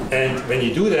 And when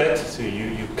you do that, so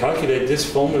you calculate this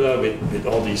formula with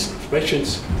all these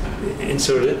expressions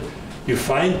inserted, you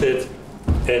find that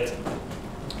at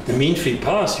the mean free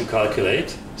path you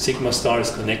calculate, sigma star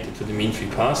is connected to the mean free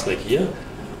path, like here,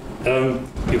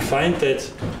 you find that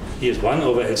here's 1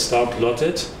 over L star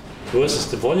plotted versus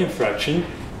the volume fraction,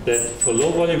 that for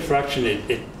low volume fraction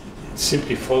it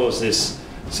simply follows this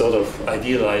sort of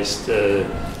idealized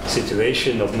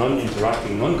situation of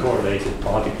non-interacting, non-correlated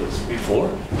particles before,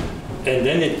 and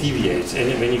then it deviates.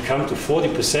 And when you come to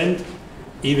 40%,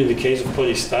 even in the case of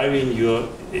polystyrene, you're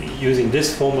using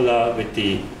this formula with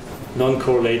the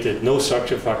non-correlated, no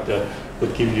structure factor,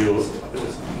 would give you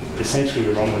essentially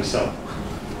the wrong result.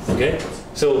 Okay?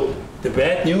 So the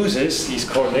bad news is these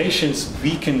correlations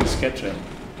weaken the scattering.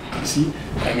 You see?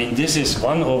 I mean, this is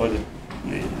 1 over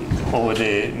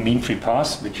the mean free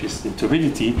path, which is the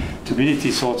turbidity.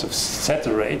 Turbidity sort of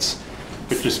saturates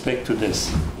with respect to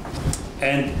this.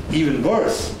 And even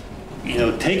worse, you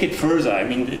know, take it further. I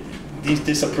mean,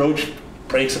 this approach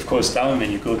breaks, of course, down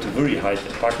when you go to very high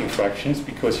packing fractions,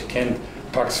 because you can't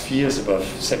pack spheres above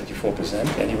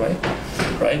 74% anyway,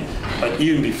 right? But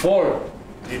even before,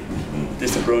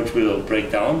 this approach will break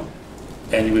down,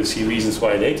 and you will see reasons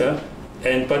why later.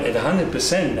 But at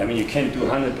 100%, I mean, you can't do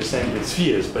 100% with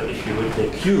spheres, but if you would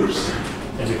take cubes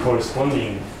and the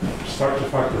corresponding structure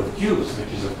factor of cubes,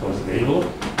 which is of course available,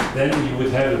 then you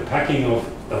would have a packing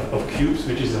of cubes,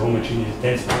 which is a homogeneous,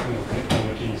 dense packing of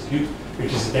homogeneous cubes,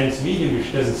 which is a dense medium,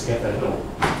 which doesn't scatter at all.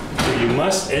 So you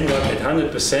must end up at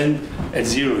 100% at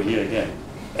 0 here again.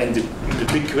 And the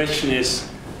big question is,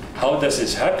 how does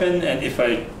this happen? And if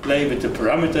I play with the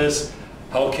parameters,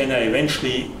 how can I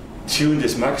eventually tune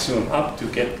this maximum up to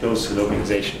get close to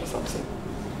localization or something?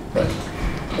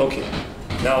 Right. Okay.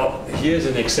 Now, here's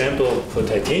an example for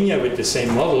titania with the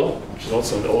same model, which is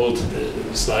also an old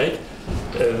slide,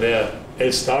 where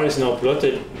L star is now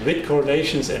plotted with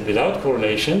correlations and without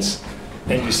correlations.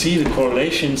 And you see the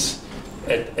correlations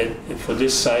for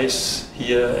this size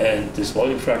here and this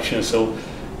volume fraction, so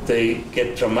they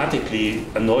get dramatically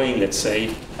annoying, let's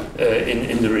say,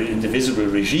 in the visible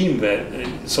regime, where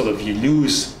sort of you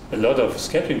lose a lot of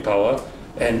scattering power.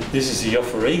 And this is the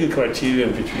Joffe-Regel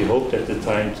criterion, which we hoped at the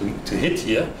time to hit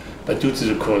here, but due to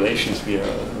the correlations we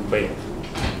are way off.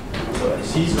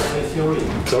 This is only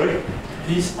theory. Sorry?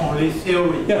 This only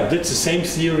theory. Yeah, that's the same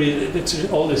theory. That's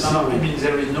all the No, I mean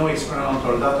there is no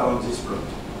experimental data on this plot.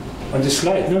 On this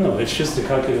slide, no, it's just the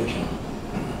calculation.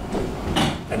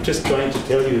 I'm just trying to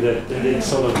tell you that it's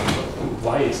sort of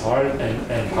why it's hard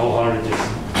and how hard it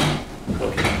is.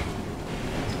 Okay.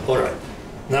 All right.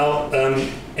 Now,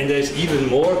 and there's even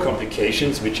more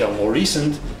complications which are more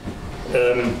recent.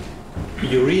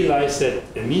 You realize that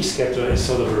a Mie scatter is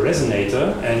sort of a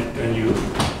resonator, and when you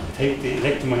take the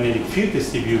electromagnetic field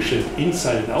distribution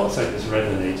inside and outside this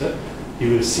resonator,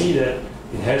 you will see that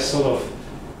it has sort of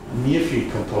near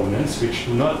field components which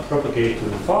do not propagate to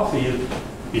the far field.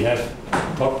 We have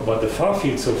talked about the far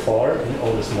field so far in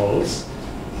all these models,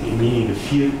 meaning the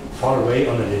field far away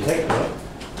on the detector.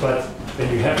 But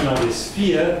when you have now this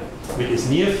sphere, with this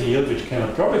near field, which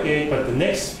cannot propagate, but the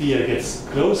next sphere gets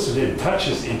close to it and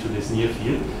touches into this near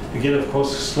field, you get, of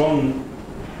course, strong,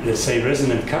 let's say,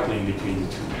 resonant coupling between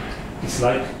the two. It's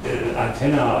like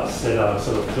antennas that are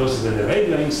sort of closer than the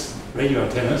wavelengths, radio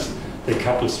antennas, they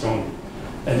couple strongly.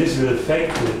 And this will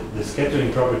affect the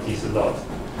scattering properties a lot.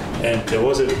 And there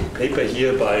was a paper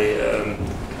here by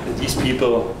these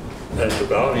people,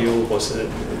 Togario was the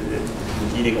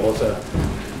leading author,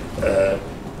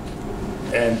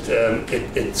 and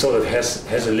it sort of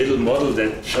has a little model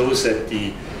that shows that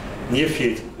the near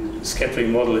field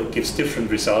scattering model gives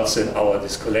different results than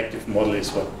this collective model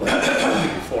is what we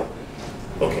showed before.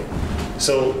 Okay,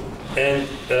 so, and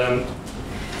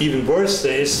even worse,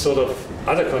 there is sort of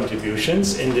other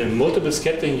contributions. In the multiple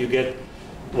scattering, you get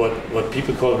what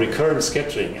people call recurrent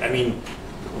scattering. I mean,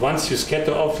 once you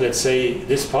scatter off, let's say,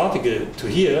 this particle to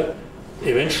here,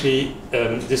 eventually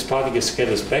this particle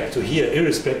scatters back to here,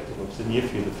 irrespective of the near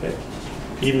field effect,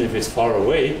 even if it's far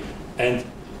away. And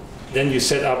then you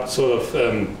set up sort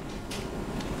of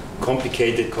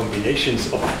complicated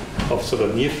combinations of sort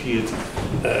of near field,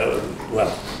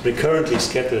 recurrently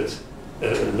scattered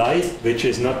light, which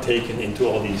is not taken into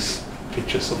all these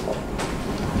pictures so far.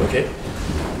 Okay?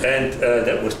 And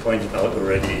that was pointed out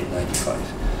already in '95.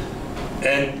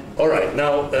 And all right,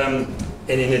 now, and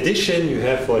in addition, you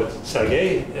have what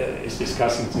Sergei is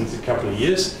discussing since a couple of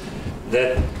years,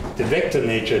 that the vector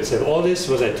nature itself, all this,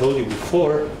 what I told you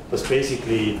before, was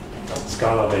basically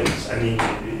scalar waves. I mean,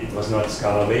 it was not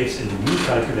scalar waves in the mean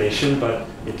calculation, but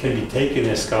it can be taken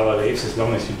as scalar waves as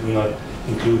long as you do not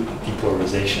include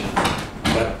depolarization.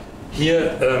 But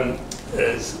here,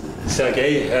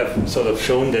 Sergei have sort of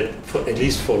shown that, at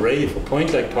least for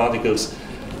point-like particles,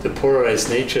 the polarized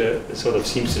nature sort of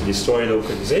seems to destroy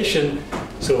localization.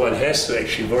 So one has to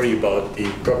actually worry about the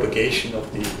propagation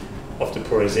of the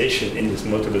polarization in this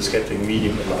multiple scattering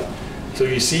medium a lot. So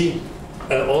you see,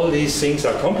 all these things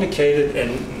are complicated,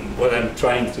 and what I'm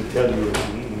trying to tell you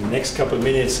in the next couple of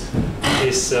minutes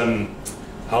is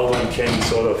how one can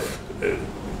sort of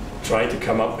try to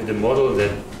come up with a model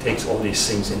that takes all these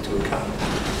things into account.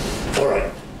 All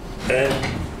right, and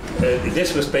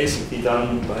this was basically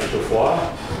done by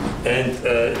Joffe, and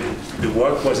the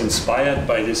work was inspired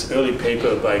by this early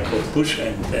paper by Bush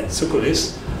and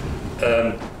Tsoukalis,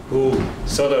 who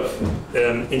sort of,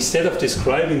 instead of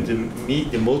describing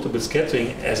the multiple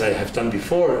scattering, as I have done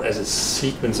before, as a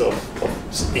sequence of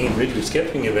individual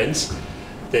scattering events,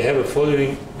 they have a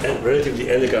following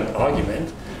relatively elegant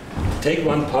argument. Take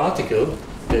one particle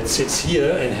that sits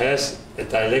here and has a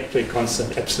dielectric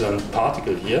constant epsilon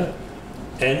particle here,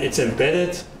 and it's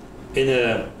embedded in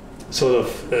a sort of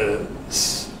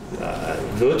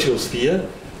virtual sphere,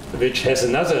 which has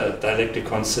another dielectric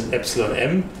constant epsilon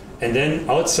m, and then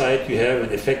outside you have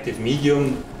an effective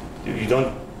medium. You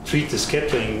don't treat the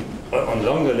scattering on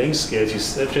longer length scales, you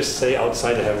just say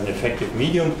outside I have an effective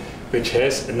medium, which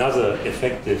has another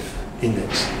effective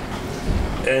index.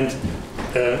 And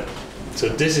so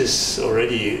this is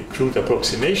already a crude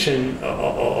approximation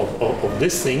of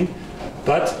this thing,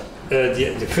 but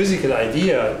the physical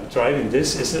idea driving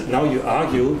this is that now you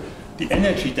argue the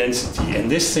energy density in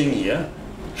this thing here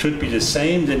should be the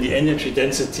same than the energy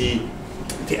density,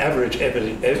 the average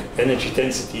energy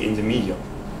density in the medium,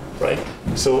 right?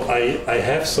 So I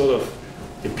have sort of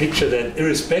the picture that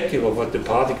irrespective of what the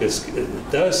particle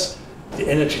does, the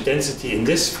energy density in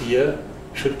this sphere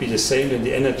should be the same than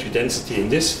the energy density in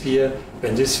this sphere,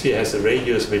 when this sphere has a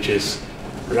radius which is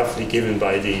roughly given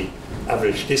by the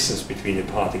average distance between the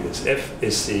particles. F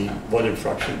is the volume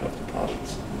fraction of the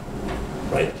particles,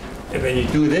 right? And when you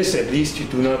do this, at least you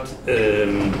do not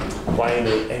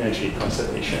violate energy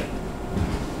conservation.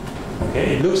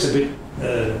 Okay, it looks a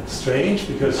bit strange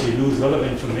because you lose a lot of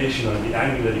information on the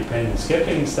angular dependent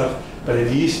scattering and stuff, but at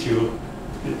least the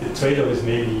trade-off is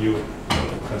maybe you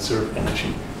conserve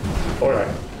energy. All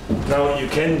right, now you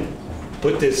can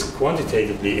put this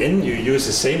quantitatively in. You use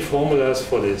the same formulas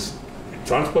for this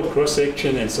transport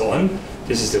cross-section and so on.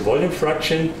 This is the volume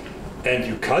fraction, and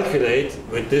you calculate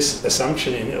with this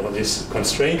assumption or this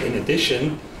constraint in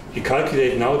addition, you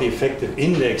calculate now the effective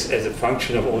index as a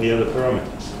function of all the other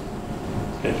parameters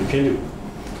that you can do.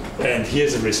 And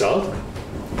here's the result.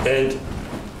 And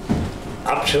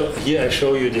here I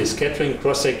show you the scattering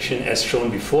cross-section as shown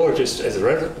before, just as a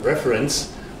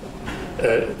reference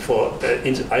for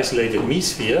isolated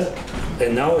mesosphere.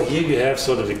 And now here you have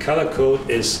sort of the color code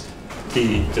is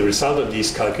the result of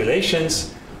these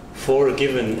calculations for a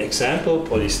given example,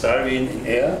 polystyrene in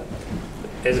air,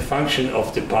 as a function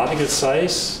of the particle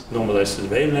size, normalized to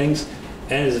the wavelengths,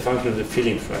 and as a function of the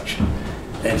filling fraction.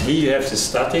 And here you have the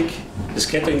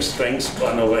scattering strength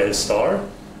 1 over L star,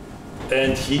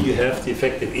 and here you have the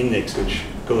effective index which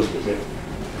goes with it.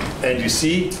 And you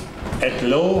see, at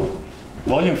low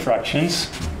volume fractions,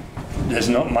 there's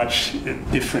not much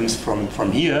difference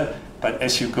from here, but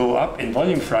as you go up in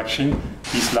volume fraction,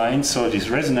 these lines, so these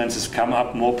resonances come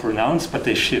up more pronounced, but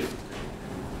they shift.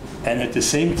 And at the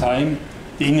same time,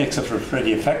 the index of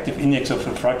the effective index of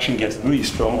refraction gets really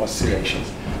strong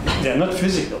oscillations. They're not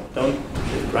physical,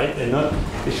 right? They're not.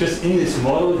 It's just in this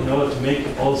model, in order to make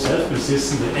it all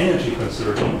self-consistent and energy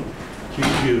conserving,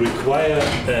 you require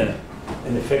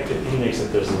an effective index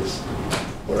that does this.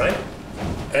 All right?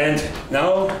 And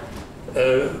now,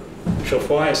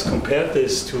 Joffe has compared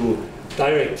this to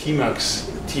direct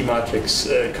T-matrix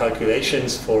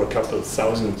calculations for a couple of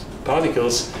thousand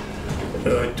particles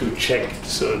to check,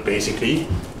 so basically,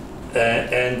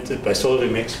 and by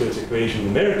solving Maxwell's equation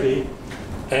numerically.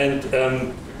 And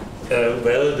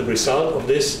well, the result of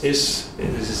this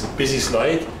is a busy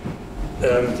slide.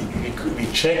 We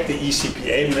check the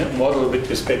ECPA model with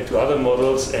respect to other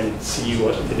models and see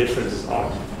what the differences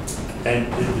are.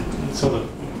 And the sort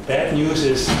of bad news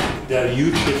is there are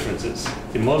huge differences.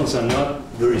 The models are not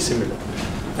very similar.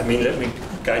 I mean, let me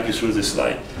guide you through this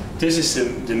slide. This is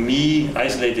the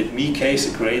isolated me case,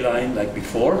 a gray line like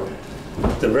before.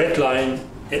 The red line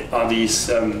are these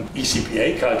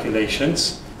ECPA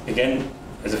calculations, again,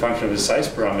 as a function of the size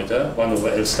parameter, 1 over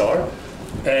L star.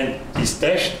 And these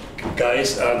dashed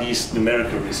guys are these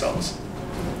numerical results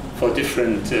for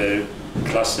different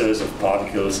clusters of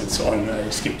particles and so on. I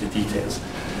skipped the details.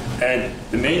 And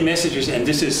the main message is, and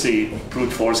this is the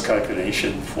brute force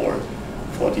calculation for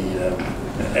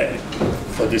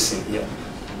this thing here.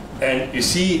 And you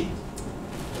see,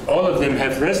 all of them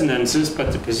have resonances,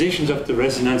 but the positions of the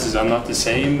resonances are not the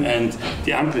same, and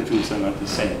the amplitudes are not the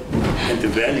same, and the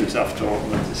values, after all, are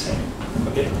not the same.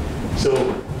 Okay, so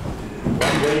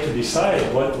one way to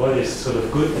decide what is sort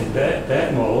of good and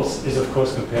bad models is, of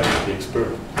course, compared with the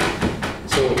experiment.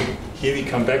 So here we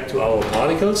come back to our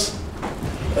particles.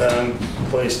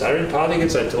 Polystyrene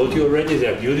particles, I told you already,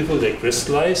 they're beautiful, they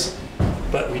crystallize,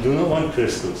 but we do not want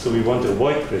crystals, so we want to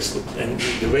avoid crystals. And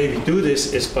the way we do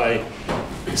this is by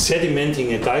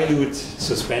sedimenting a dilute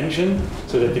suspension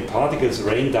so that the particles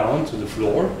rain down to the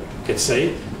floor, let's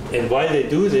say. And while they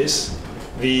do this,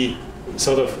 we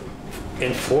sort of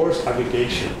enforce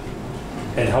aggregation.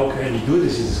 And how can you do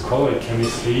this? This is colloid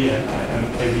chemistry, and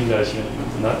I realize you're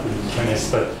not really a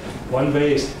chemist, but one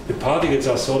way is the particles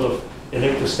are sort of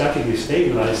electrostatically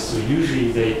stabilized, so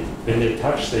usually when they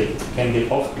touch, they can get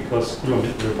off because Coulomb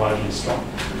repulsion is strong.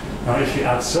 Now, if you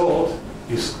add salt,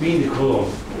 you screen the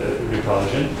Coulomb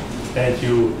repulsion, and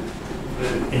you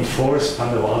enforce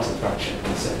van der Waals attraction,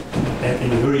 let's say. And in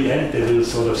the very end, they will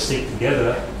sort of stick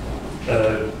together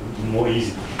more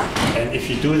easily. And if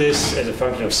you do this as a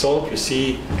function of salt, you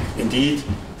see, indeed,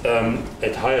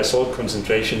 at higher salt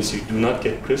concentrations, you do not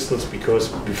get crystals, because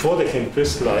before they can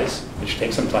crystallize, which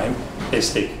takes some time, they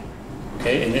stick,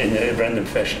 okay, in a random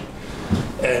fashion.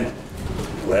 And,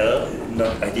 well,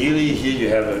 not ideally, here you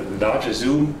have a larger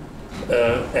zoom,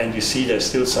 and you see there's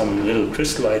still some little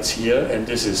crystallites here, and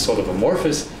this is sort of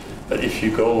amorphous, but if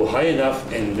you go high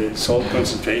enough in the salt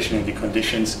concentration and the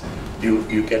conditions,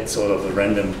 you get sort of a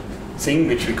random thing,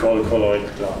 which we call a colloid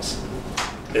glass.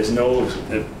 There's no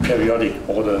periodic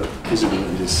order visible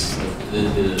in this.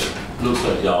 It looks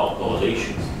like there are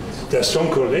correlations. There are strong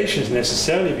correlations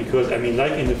necessarily, because, I mean,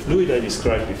 like in the fluid I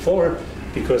described before,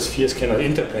 because spheres cannot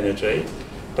interpenetrate.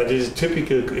 But it is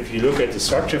typical, if you look at the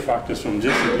structure factors from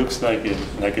this, it looks like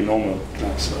a normal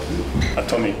glass,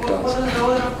 atomic glass. What is the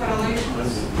order of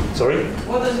correlations? Sorry?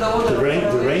 What is the order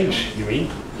The range, you mean?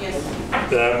 Yes.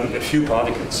 A few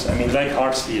particles. I mean, like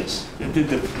hard spheres.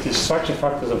 The structure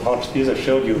factors of hard spheres I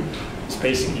showed you is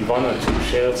basically 1 or 2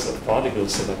 shells of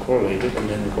particles that are correlated, and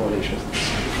then the correlation.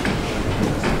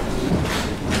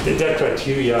 There are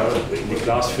criteria in the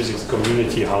glass physics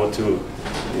community how to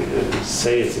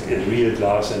say it's a real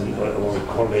glass or a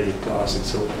correlated glass, and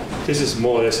so this is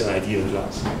more or less an ideal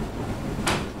glass.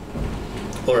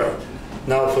 All right.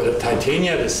 Now for the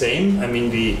titania, the same. I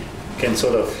mean, we can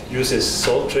sort of use this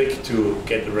salt trick to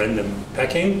get a random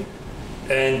packing.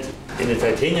 And in the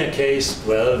titania case,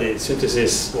 well, the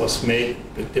synthesis was made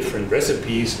with different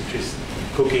recipes, which is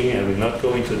cooking, and we'll not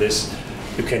go into this.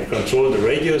 You can control the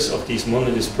radius of these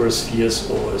monodisperse spheres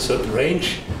over a certain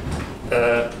range.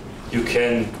 You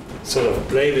can sort of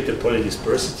play with the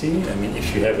polydispersity. I mean,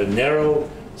 if you have a narrow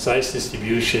size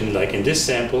distribution, like in this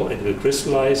sample, it will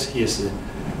crystallize. Here's the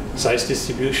size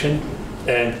distribution.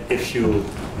 And if you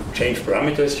change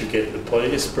parameters, you get a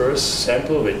polydisperse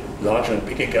sample with larger and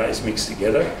bigger guys mixed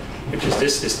together, which is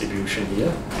this distribution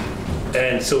here.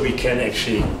 And so we can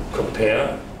actually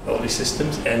compare all these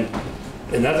systems. And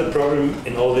another problem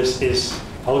in all this is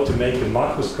how to make a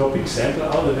macroscopic sample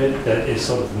out of it that is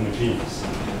sort of homogeneous.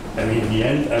 I mean, in the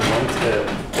end, I want a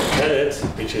pellet,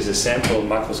 which is a sample,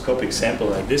 macroscopic sample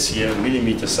like this here,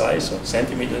 millimeter size or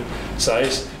centimeter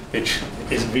size, which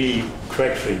is really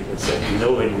crack-free. Let's say, you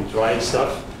know, when you dry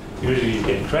stuff, usually you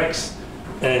get cracks,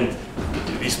 and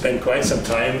we spend quite some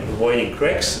time avoiding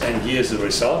cracks, and here's the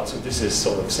result. So this is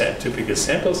sort of typical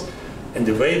samples, and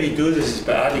the way we do this is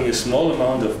by adding a small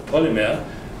amount of polymer,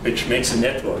 which makes a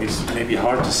network. It's maybe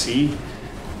hard to see,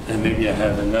 and maybe I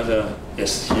have another,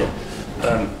 yes, here.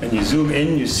 When you zoom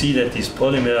in, you see that this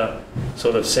polymer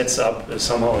sort of sets up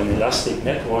somehow an elastic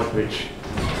network which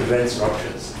prevents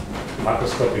ruptures,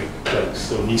 macroscopic cracks.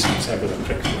 So these samples are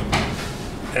cracks.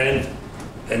 And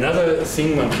another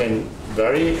thing one can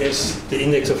vary is the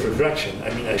index of refraction. I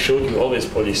mean, I showed you always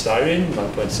polystyrene,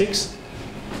 1.6.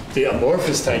 The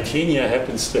amorphous titania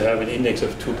happens to have an index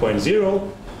of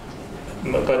 2.0,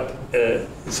 but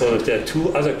so there are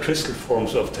two other crystal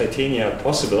forms of titania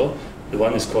possible. The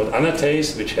one is called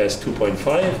anatase, which has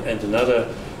 2.5, and another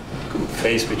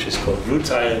phase, which is called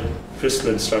rutile,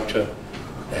 crystalline structure,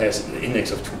 has an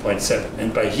index of 2.7.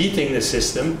 And by heating the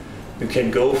system, you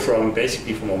can go from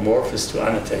basically from amorphous to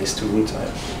anatase to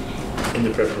rutile in the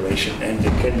preparation, and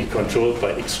it can be controlled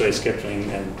by X-ray scattering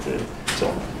and so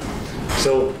on.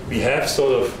 So we have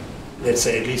sort of, let's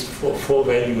say, at least four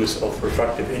values of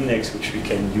refractive index which we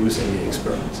can use in the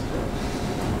experiments.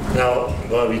 Now,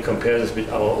 well, we compare this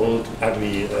with our old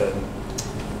ugly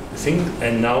thing,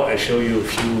 and now I show you a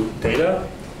few data,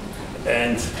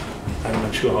 and I'm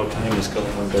not sure how time is going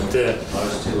on, but I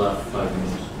still have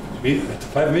 5 minutes.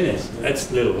 5 minutes,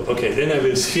 that's little. Okay, then I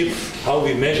will skip how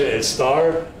we measure L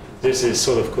star. This is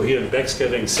sort of coherent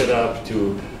backscattering set up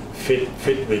to fit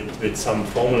with some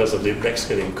formulas of the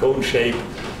backscattering cone shape,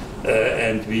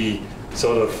 and we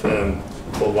sort of,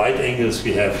 for wide angles,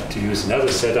 we have to use another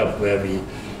setup where we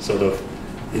sort of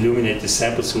illuminate the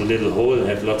sample through a little hole and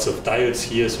have lots of diodes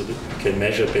here so that we can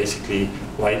measure basically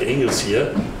wide angles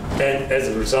here. And as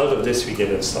a result of this, we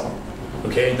get L star.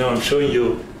 Okay, now I'm showing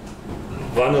you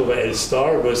 1 over L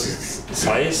star versus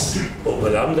size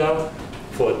over lambda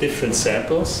for different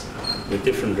samples with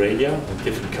different radii and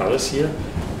different colors here.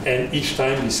 And each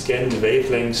time we scan the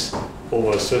wavelengths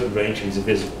over a certain range is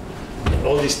visible. And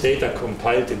all these data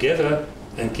compile together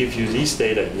and give you these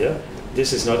data here.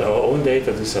 This is not our own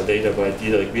data, these are data by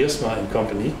Diederik Wiersma and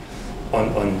company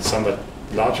on somewhat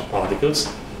larger particles.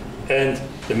 And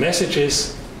the message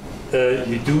is,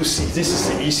 you do see, this is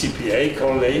the ECPA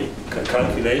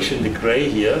calculation, the gray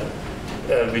here,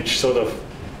 which sort of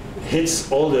hits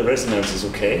all the resonances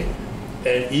okay.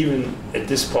 And even at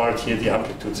this part here, the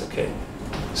amplitude's okay.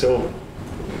 So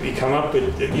we come up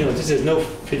with, you know, this is no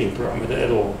fitting parameter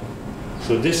at all.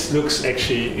 So this looks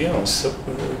actually, you know, so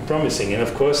promising. And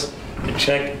of course, the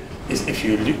check is if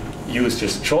you use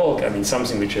just chalk, I mean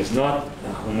something which is not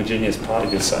a homogeneous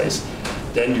particle size,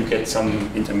 then you get some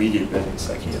intermediate values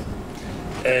like here.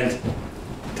 And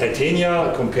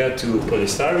titania compared to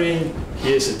polystyrene,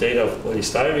 here's the data of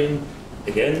polystyrene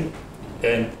again,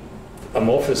 and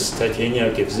amorphous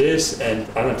titania gives this, and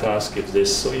anatase gives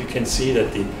this. So you can see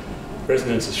that the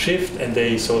resonances shift, and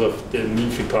they sort of, the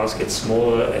mean free paths get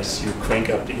smaller as you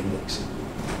crank up the index.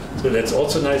 So that's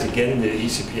also nice. Again, the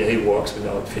ECPA works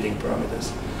without fitting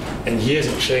parameters. And here's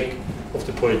a check of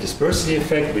the polydispersity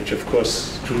effect, which of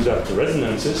course screws up the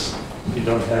resonances. If you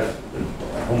don't have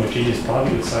a homogeneous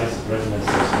particle size, the resonances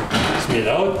is smeared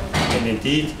out. And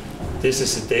indeed, this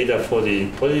is the data for the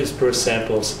polydispersed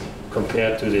samples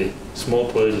compared to the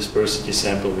small polydispersity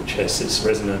sample, which has its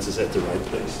resonances at the right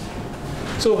place.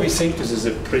 So we think this is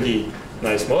a pretty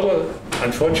nice model.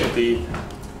 Unfortunately,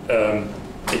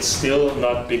 it's still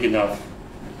not big enough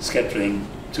scattering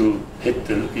to hit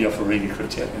the Joffe-Regel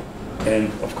criterion. And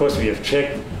of course we have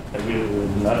checked, and we will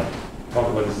not talk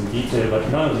about this in detail, but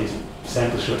none of these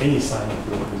samples show any sign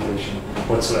of localization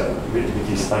whatsoever with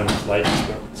these time of flight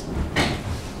experiments.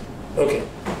 Okay.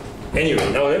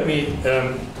 Anyway, now let me,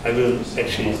 I will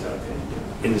actually,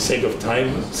 in the sake of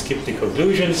time, skip the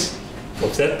conclusions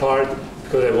of that part,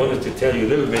 because I wanted to tell you a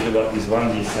little bit about this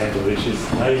 1D sample, which is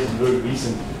nice, very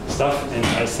recent stuff, and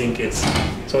I think it's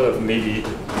sort of maybe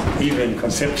even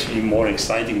conceptually more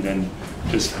exciting than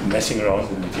just messing around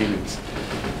with materials.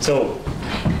 So,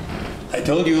 I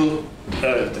told you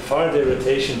the Faraday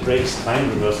rotation breaks time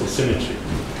reversal symmetry.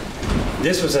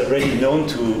 This was already known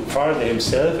to Faraday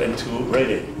himself and to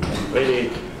Rayleigh. Rayleigh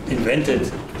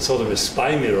invented sort of a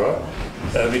spy mirror,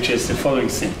 which is the following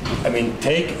thing. I mean,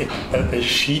 take a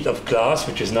sheet of glass,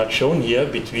 which is not shown here,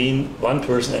 between one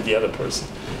person and the other person.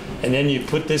 and then you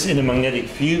put this in a magnetic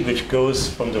field which goes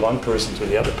from the one person to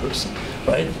the other person,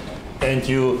 right? And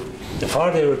the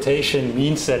Faraday rotation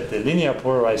means that the linear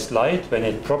polarized light, when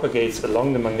it propagates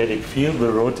along the magnetic field,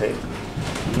 will rotate.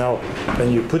 Now,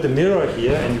 when you put a mirror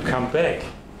here and you come back,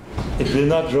 it will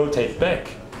not rotate back,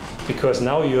 because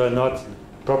now you are not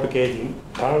propagating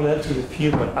parallel to the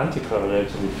field, but anti-parallel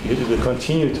to the field. It will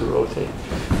continue to rotate.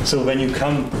 So when you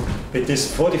come with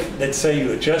this 40, let's say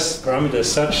you adjust parameters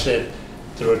such that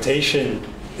the rotation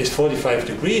is 45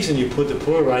 degrees, and you put the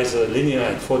polarizer linear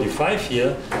at 45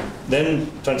 here,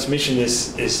 then transmission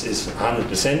is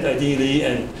 100% ideally,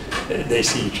 and they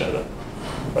see each other,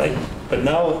 right? But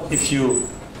now if you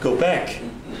go back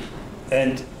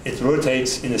and it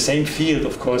rotates in the same field,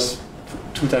 of course,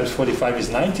 2 times 45 is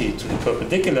 90 to the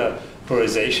perpendicular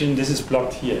polarization, this is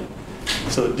blocked here.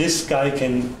 So this guy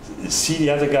can see the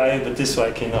other guy, but this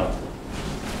guy cannot.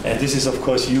 And this is, of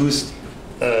course, used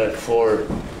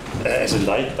as a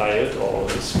light diode or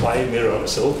a spy mirror or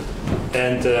so.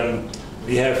 And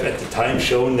we have at the time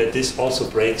shown that this also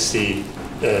breaks the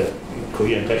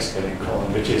coherent backscattering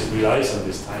column, which relies on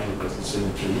this tiny Russell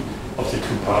symmetry of the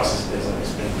two passes, as I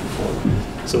explained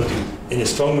before. So in a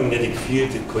strong magnetic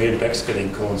field, the coherent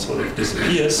backscattering cone sort of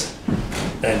disappears,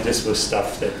 and this was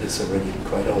stuff that is already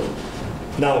quite old.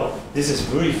 Now, this is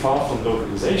very far from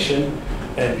localization,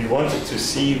 and we wanted to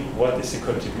see what is the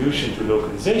contribution to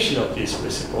localization of this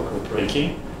reciprocal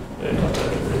breaking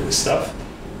stuff,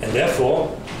 and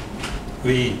therefore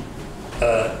we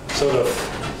sort of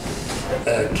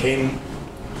came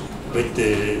with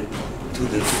to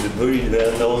the very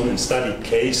well-known and studied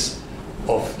case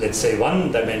of, let's say,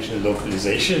 one-dimensional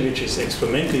localization, which is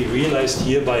experimentally realized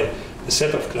here by a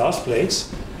set of glass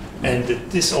plates. And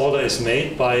this order is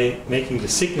made by making the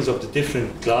thickness of the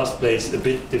different glass plates a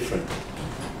bit different.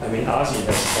 I mean, Asi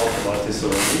has talked about this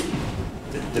already.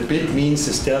 The bit means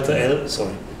this delta L,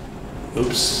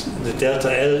 the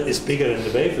delta L is bigger than the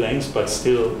wavelengths, but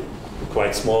still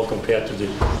quite small compared to the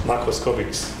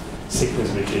macroscopic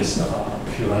thickness, which is a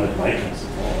few hundred microns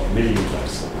or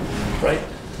millimeters, right?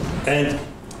 And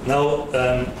now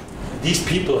these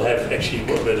people have actually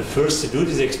were the first to do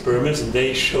these experiments, and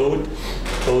they showed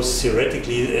both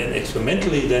theoretically and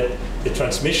experimentally that the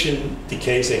transmission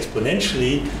decays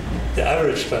exponentially, the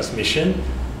average transmission,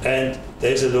 and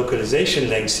there's a localization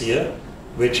length here,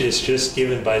 which is just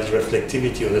given by the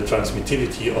reflectivity or the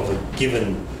transmittivity of a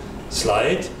given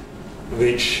slide,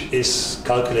 which is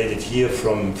calculated here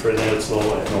from Fresnel's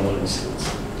law at normal incidence.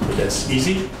 So that's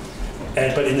easy.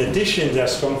 But in addition, there are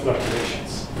strong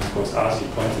fluctuations. Of course, Asi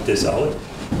pointed this out.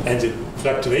 And the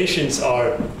fluctuations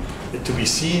are to be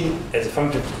seen as a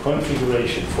function of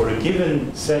configuration. For a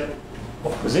given set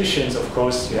of positions, of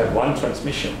course, you have one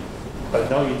transmission. But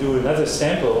now you do another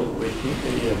sample with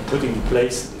putting in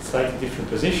place slightly different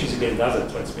positions, you get another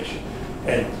transmission.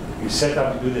 And you set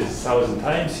up, you do this 1,000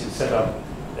 times, you set up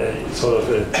sort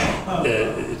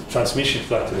of transmission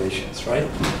fluctuations, right?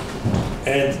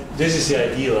 And this is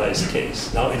the idealized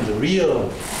case. Now in the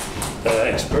real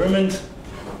experiment,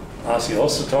 Asi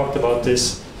also talked about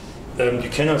this, you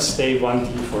cannot stay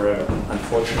 1D forever,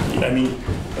 unfortunately. I mean,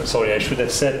 sorry, I should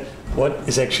have said, what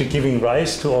is actually giving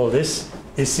rise to all this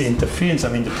is the interference. I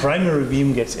mean, the primary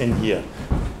beam gets in here.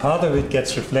 Part of it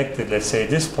gets reflected, let's say at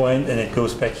this point, and it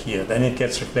goes back here. Then it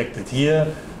gets reflected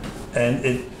here, and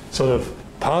it sort of,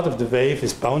 part of the wave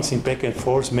is bouncing back and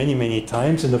forth many, many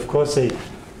times, and of course they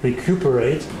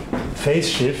recuperate phase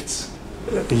shifts,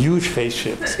 huge phase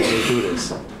shifts when they do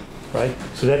this, right?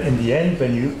 So that in the end,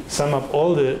 when you sum up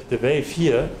all the wave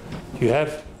here, you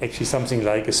have actually something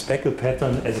like a speckle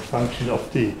pattern as a function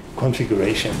of the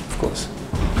configuration, of course,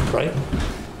 right?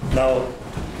 Now,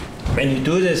 when you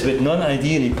do this with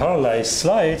non-ideally parallel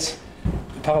slides,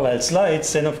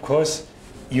 then of course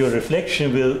your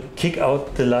reflection will kick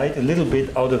out the light a little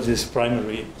bit out of this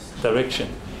primary direction.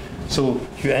 So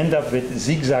you end up with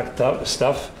zigzag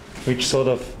stuff which sort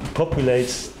of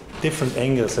populates different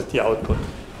angles at the output.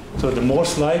 So the more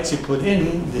slides you put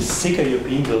in, the thicker your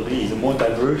beam will be, the more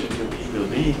divergent your beam will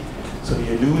be. So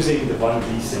you're losing the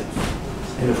 1D set.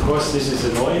 And of course this is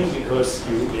annoying because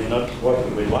you're not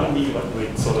working with 1D, but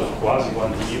with sort of quasi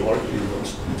 1D or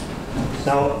reverse.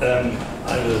 Now,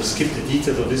 I will skip the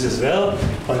details of this as well.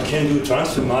 One can do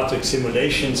transfer matrix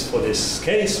simulations for this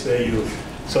case where you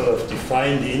sort of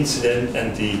define the incident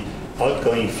and the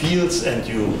outgoing fields, and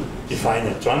you define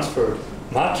a transfer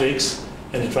matrix,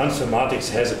 and the transfer matrix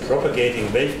has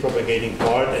a wave propagating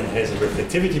part and has a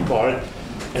reflectivity part,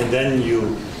 and then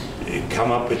you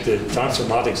come up with the transfer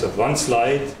matrix of one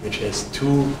slide, which has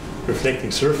two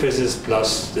reflecting surfaces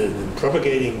plus the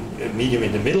propagating medium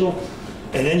in the middle,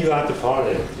 and then you add the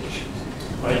parallel adaptation.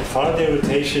 Right? Faraday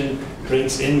rotation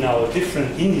brings in now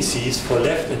different indices for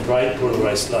left and right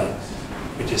polarized light,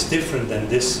 which is different than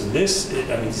this and this.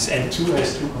 I mean, this N2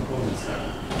 has two components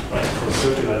now, right? For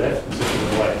circular left and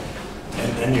circular right.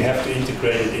 And then you have to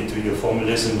integrate it into your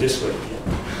formalism this way.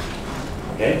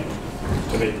 Okay?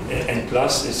 So N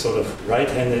plus is sort of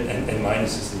right-handed and N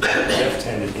minus is the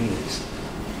left-handed index.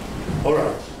 All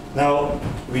right. Now,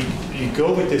 you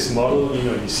go with this model, you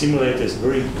know, you simulate this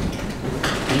very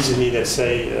easily, let's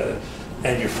say,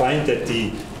 and you find that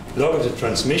the log of the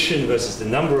transmission versus the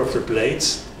number of the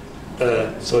plates,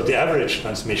 so the average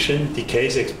transmission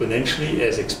decays exponentially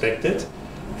as expected,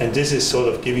 and this is sort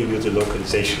of giving you the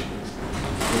localization,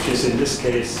 which is in this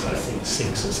case, I think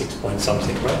 6 or 6 point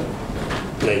something, right?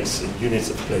 Plates, units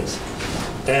of plates.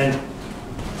 And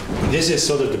this is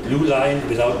sort of the blue line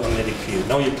without magnetic field.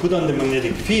 Now you put on the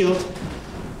magnetic field,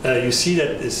 you see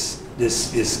that this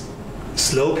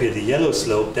slope here, the yellow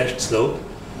slope, dashed slope,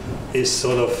 is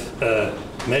sort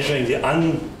of measuring the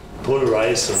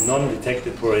unpolarized or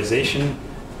non-detected polarization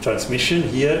transmission.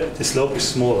 Here, the slope is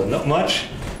smaller, not much,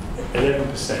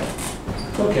 11%.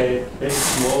 Okay, very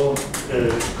small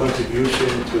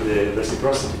contribution to the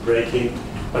reciprocity breaking,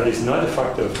 but it's not a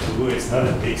factor of 2, it's not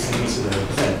a big single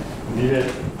 11%. We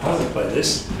were puzzled by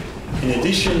this. In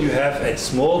addition, you have at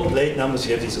small plate numbers,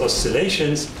 you have these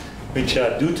oscillations, which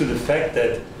are due to the fact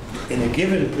that in a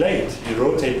given plate, you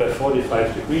rotate by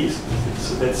 45 degrees.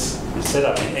 So that's set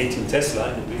up in 18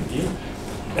 Tesla in the big deal.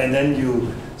 And then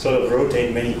you sort of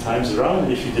rotate many times around.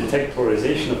 And if you detect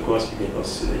polarization, of course, you get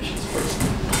oscillations first.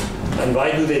 And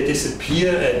why do they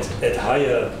disappear at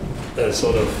higher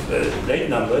sort of plate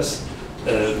numbers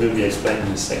will be explained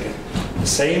in a second. The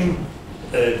same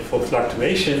for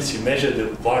fluctuations, you measure the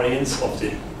variance of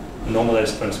the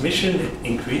normalized transmission.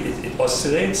 It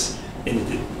oscillates in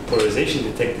the polarization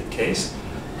detected case,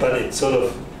 but it sort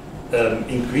of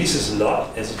increases a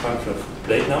lot as a function of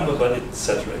plate number, but it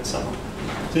saturates somehow.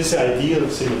 This is the ideal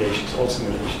of simulations, all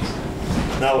simulations.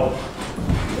 Now,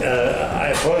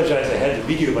 I apologize, I had a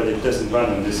video, but it doesn't run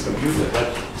on this computer,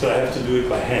 so I have to do it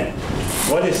by hand.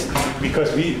 What is,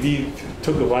 because we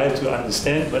took a while to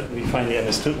understand, but we finally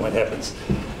understood what happens.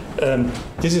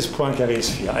 This is Poincaré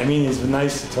sphere. I mean, it's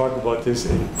nice to talk about this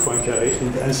in Poincaré,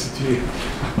 in the Institute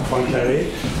Poincaré.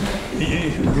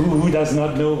 Who does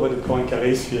not know what a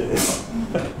Poincaré sphere is?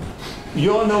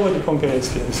 You all know what a Poincaré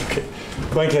sphere is, okay.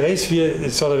 Poincaré sphere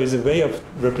is sort of a way of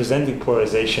representing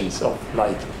polarizations of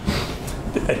light.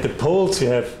 At the poles, you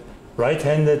have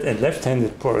right-handed and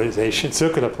left-handed polarization,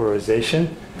 circular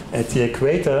polarization. At the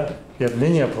equator, you have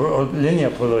linear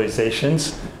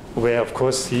polarizations, where, of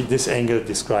course, this angle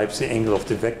describes the angle of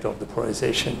the vector of the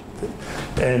polarization.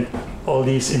 And all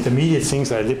these intermediate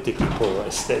things are elliptically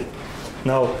polarized state.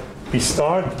 Now, we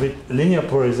start with linear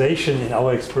polarization in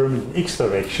our experiment in x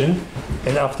direction,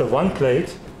 and after one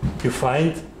plate, you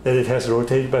find that it has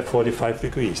rotated by 45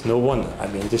 degrees. No wonder. I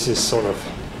mean, this is sort of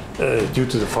due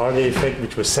to the Faraday effect,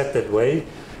 which was set that way,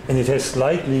 and it has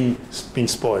slightly been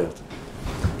spoiled.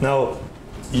 Now,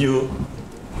 you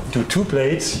do 2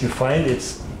 plates, you find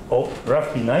it's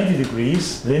roughly 90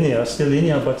 degrees, linear, still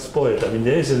linear, but spoiled. I mean,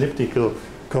 there is elliptical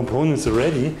components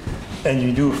already, and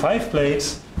you do 5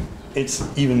 plates, it's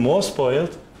even more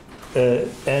spoiled,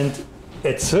 and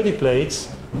at 30 plates,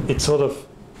 it sort of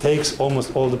takes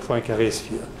almost all the Poincaré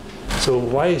sphere. So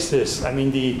why is this? I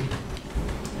mean,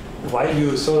 while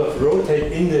you sort of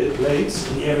rotate in the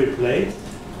plates, in every plate,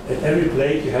 at every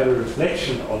plate you have a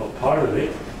reflection of a part of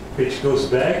it, which goes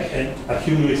back and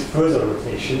accumulates further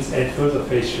rotations and further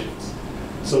phase shifts.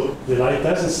 So the light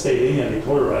doesn't stay linearly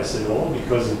polarized at all,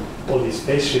 because all these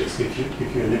phase shifts give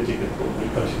you elliptical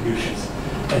contributions.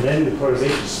 And then the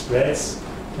polarization spreads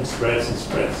and spreads and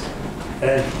spreads.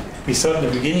 And we thought in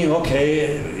the beginning,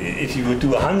 okay, if you would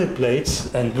do 100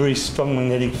 plates and very strong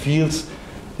magnetic fields,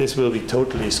 this will be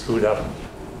totally screwed up.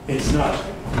 It's not.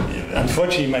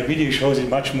 Unfortunately, my video shows it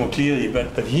much more clearly,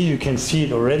 but here you can see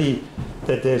it already,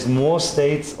 that there's more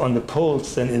states on the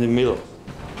poles than in the middle,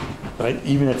 right?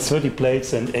 Even at 30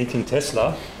 plates and 18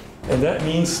 Tesla. And that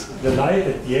means the light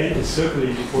at the end is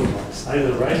circularly polarized,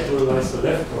 either right polarized or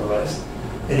left polarized,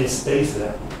 and it stays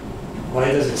there.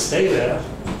 Why does it stay there?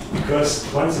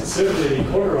 Because once it's circularly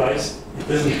polarized, it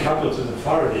doesn't couple to the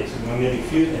Faraday, to the magnetic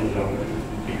field any longer,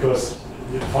 because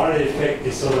the Faraday effect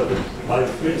is sort of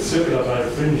circular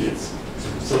birefringence.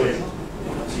 So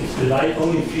if the light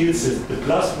only feels the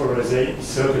plus polarization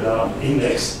circular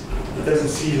index, it doesn't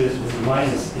see the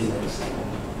minus index,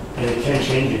 and it can't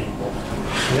change anymore.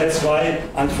 And that's why,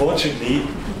 unfortunately,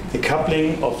 the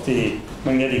coupling of the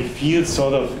magnetic field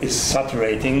sort of is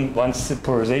saturating. Once the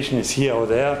polarization is here or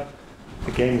there,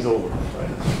 the game is over. Right?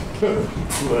 Well,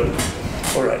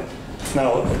 all right.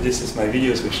 Now, this is my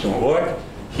videos which don't work.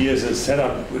 Here's a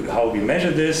setup with how we measure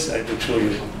this. I will show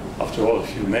you, after all, a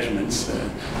few measurements.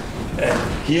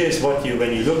 Here is what you,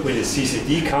 when you look with a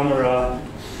CCD camera,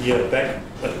 here back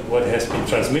what has been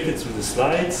transmitted through the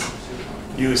slides,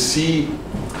 you see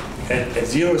at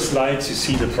 0 slides, you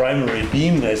see the primary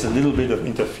beam. There's a little bit of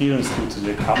interference due to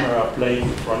the camera plate in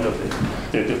front of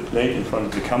it, the plate in front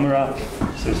of the camera.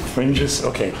 So fringes,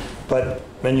 okay. But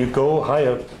when you go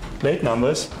higher plate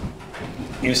numbers,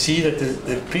 you see that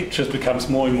the picture becomes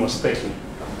more and more specular.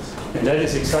 And that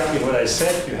is exactly what I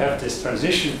said. You have this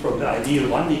transition from the ideal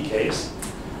 1D case,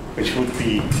 which would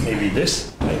be maybe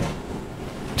this, right,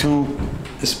 to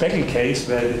the speckle case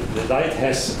where the light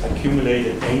has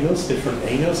accumulated angles, different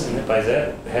angles, and by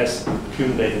that has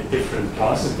accumulated different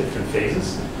passes, different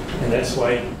phases, and that's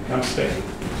why it becomes speckle.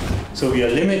 So we are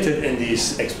limited in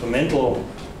these experimental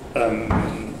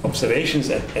observations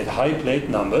at high plate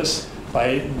numbers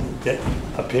by the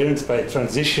appearance, by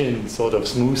transition, sort of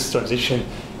smooth transition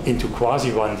into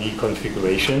quasi-1D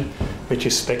configuration, which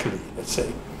is speckly, let's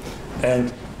say.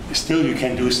 And still you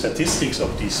can do statistics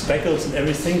of these speckles and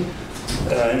everything.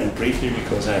 And briefly,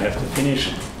 because I have to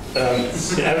finish,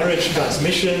 the average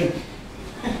transmission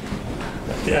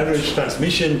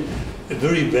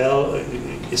very well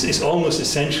is almost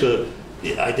essential,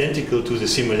 identical to the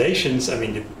simulations. I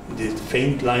mean, the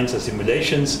faint lines are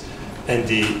simulations, and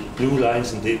the blue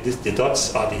lines and the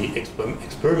dots are the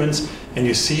experiments. And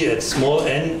you see at small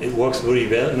n, it works very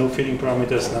well, no fitting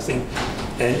parameters, nothing.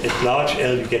 And at large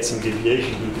L, you get some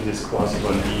deviation due to this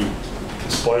quasi-1D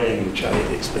spoiling, which I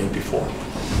explained before.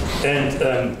 And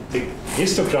the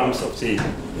histograms of the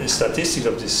statistics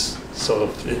of this sort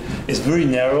of is very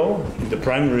narrow. In the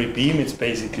primary beam, it's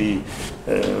basically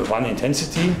one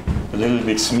intensity, a little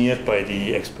bit smeared by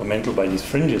the experimental, by these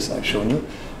fringes I've shown you.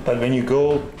 But when you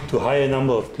go to higher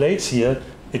number of plates here,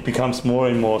 it becomes more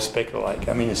and more speckle-like.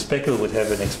 I mean, a speckle would have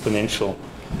an exponential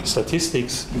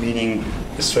statistics, meaning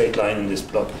a straight line in this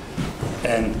plot.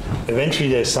 And eventually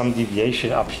there's some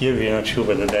deviation up here. We're not sure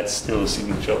whether that's still a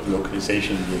signature of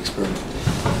localization in the experiment.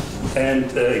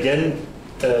 And again,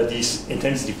 these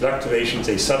intensity fluctuations,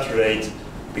 they saturate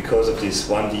because of this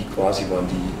 1D,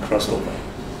 quasi-1D crossover.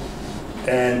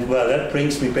 And well, that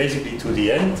brings me basically to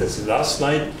the end. That's the last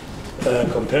slide.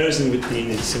 Comparison between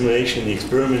the simulation and the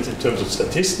experiments in terms of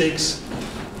statistics.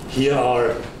 Here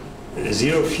are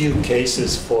 0 field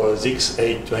cases for 6,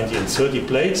 8, 20, and 30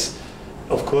 plates.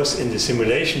 Of course, in the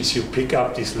simulations, you pick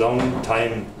up these long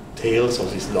time tails, or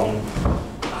these long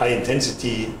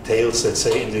high-intensity tails, let's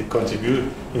say, in the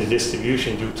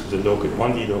distribution due to the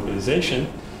 1D localization,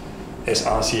 as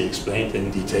RC explained in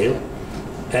detail.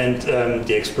 And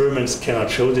the experiments cannot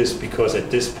show this because at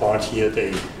this part here,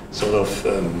 they sort of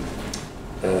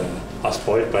are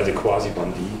spoiled by the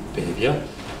quasi-1D behavior.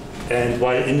 And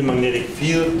while in the magnetic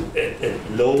field,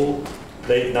 at low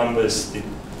plate numbers, the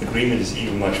agreement is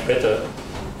even much better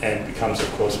and becomes, of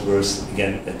course, worse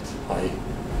again at high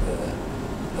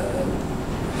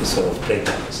sort of plate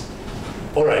numbers.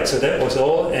 All right, so that was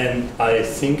all, and I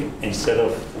think instead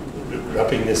of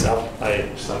wrapping this up, I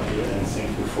stop here and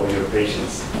thank you for your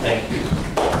patience. Thank you.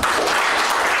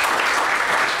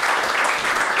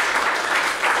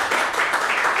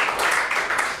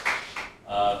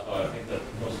 So I think that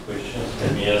most questions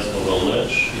can be asked over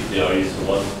lunch. If there is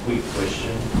one quick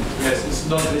question. Yes, it's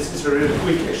not necessarily a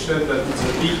quick question, but it's a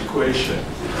big question.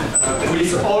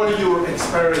 With all your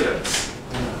experience,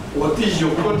 what is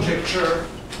your conjecture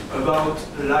about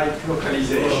light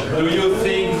localization? Do you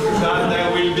think that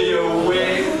there will be a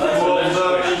way to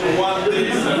observe in 1D?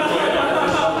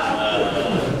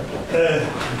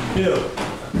 You know,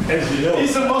 as you know,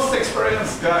 He's the most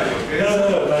experienced guy, okay?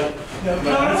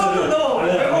 my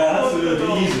answer will be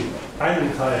easy. I'm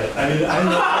retired. I mean, I'm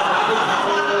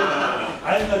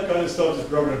not going to solve this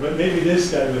problem, but maybe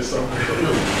this guy will solve it.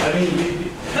 I mean,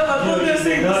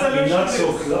 we're not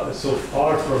so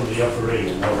far from the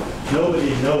Joffe-Regel. No,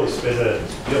 nobody knows whether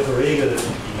Joffe-Regel in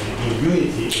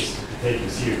unity is taken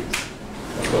serious,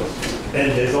 of course.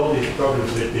 And there's all these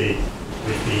problems with the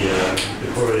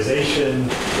polarization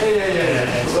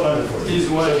and so on and so forth.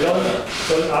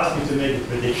 So don't ask me to make a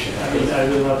prediction. I mean, I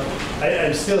will not.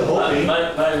 I'm still hoping.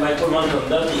 My comment on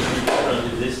that is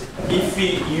different. This: if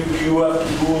you have to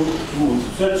go to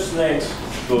such lengths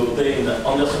to obtain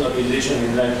Anderson localization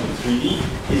in light in 3D,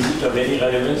 is it of any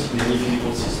relevance in any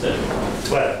physical system?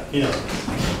 Well, you know,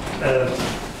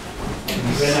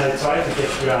 when I tried to get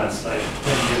grants like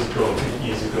 10 years ago, 15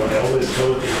 years ago, I always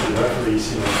told the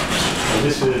referees, you know,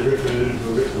 this is a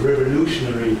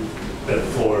revolutionary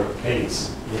for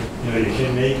paints. You know, you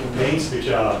can make paints which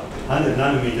are 100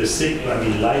 nanometers thick, I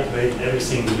mean lightweight,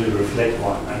 everything will reflect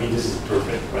one. I mean, this is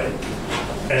perfect, right?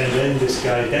 And then this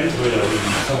guy, Demtwiller,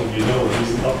 some of you know,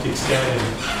 he's an optics guy, and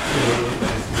you know,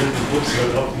 he's written books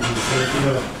about optics, and said, you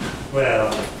know, well,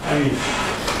 I mean,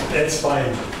 that's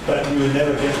fine, but we will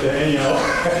never get there anyhow.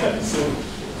 So,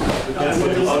 that's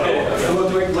what it's about. I want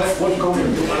to make one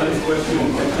comment to Alan's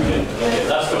question.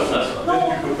 Last one.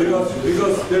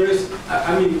 Because there is,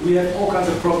 I mean, we have all kinds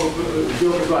of problems.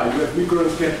 Georg is right. You have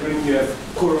recurrent scattering, you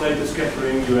have correlated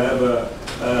scattering, you have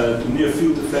near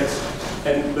field effects.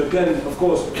 But then, of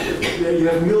course, you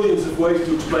have millions of ways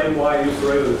to explain why the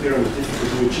Joffe-Regel theorem is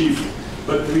difficult to achieve.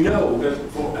 But we know that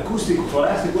for acoustic, for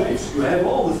elastic waves, you have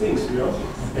all the things, you know.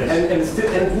 Yes.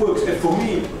 And it works. And for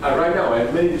me, right now, I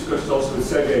have many discussions also with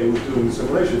Sergey, who's doing the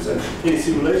simulations. And in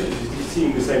simulations, he's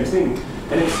seeing the same thing.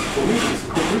 And it's, for me, it's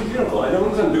a complete miracle. I don't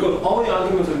understand, because all the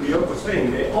arguments that Georg was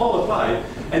saying, they all apply,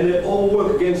 and they all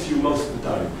work against you most of the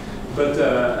time. But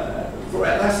for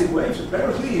elastic waves,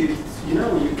 apparently, you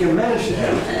know, you can manage to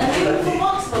have. And for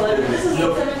Maxwell, I mean, this is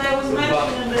what I was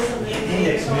mentioning this in the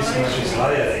index mismatch is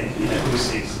higher in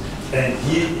acoustics. And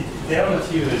there are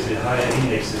materials with higher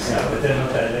indexes, but they're not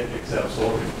dielectrics, they're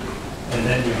absorbing. And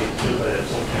then you get killed by the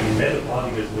absorption. I mean, metal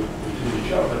particles would do the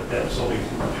job, but they're absorbing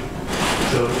too much.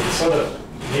 So it's sort of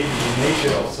maybe the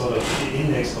nature of sort of the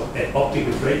index of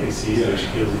optical frequencies which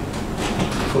kills it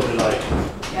for the light.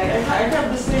 Yeah, I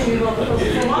have the same, you know, because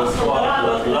for Maxwell, there are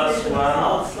not Last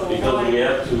results, so one, because we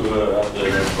have to have the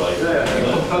next slide.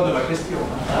 Fin de ma question.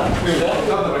 Fin de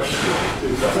ma question.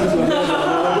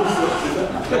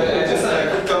 I just had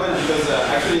a quick comment because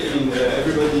actually, I mean,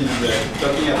 everybody is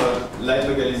talking about light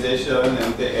localization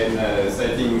and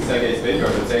citing Sergey's paper,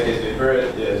 but Sergey's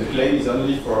paper, the claim is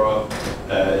only for,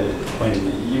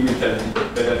 you will tell me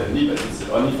better than me, but it's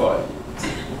only for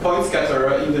point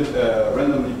scatterer in the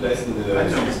randomly placed in the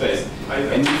 3D space.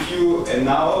 And if you, and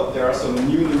now there are some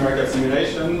new numerical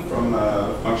simulation from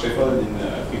Frank Scheffel in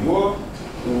Fribourg,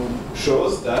 who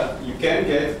shows that you can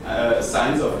get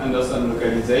signs of Anderson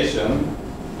localization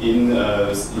in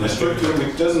a structure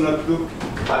which does not look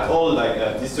at all like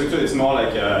this structure. It's more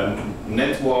like a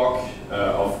network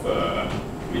of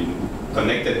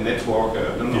connected network,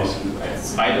 I don't know, a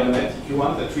spider net if you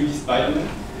want, a 3D spider net.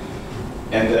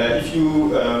 And if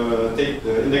you take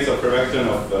the index of refraction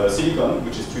of silicon,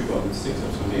 which is 3.6 or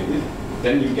something like this,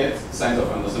 then you get signs of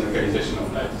Anderson localization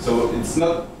of light. So it's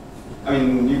not, I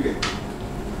mean, you can,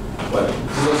 well,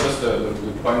 this was just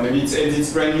the point. Maybe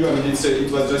it's brand new. I mean,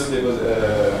 it was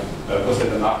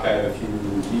posted on archive a few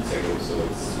weeks ago, so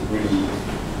it's really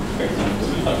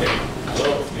effective. Okay, so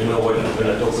you know what I'm going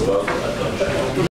to talk about at lunch.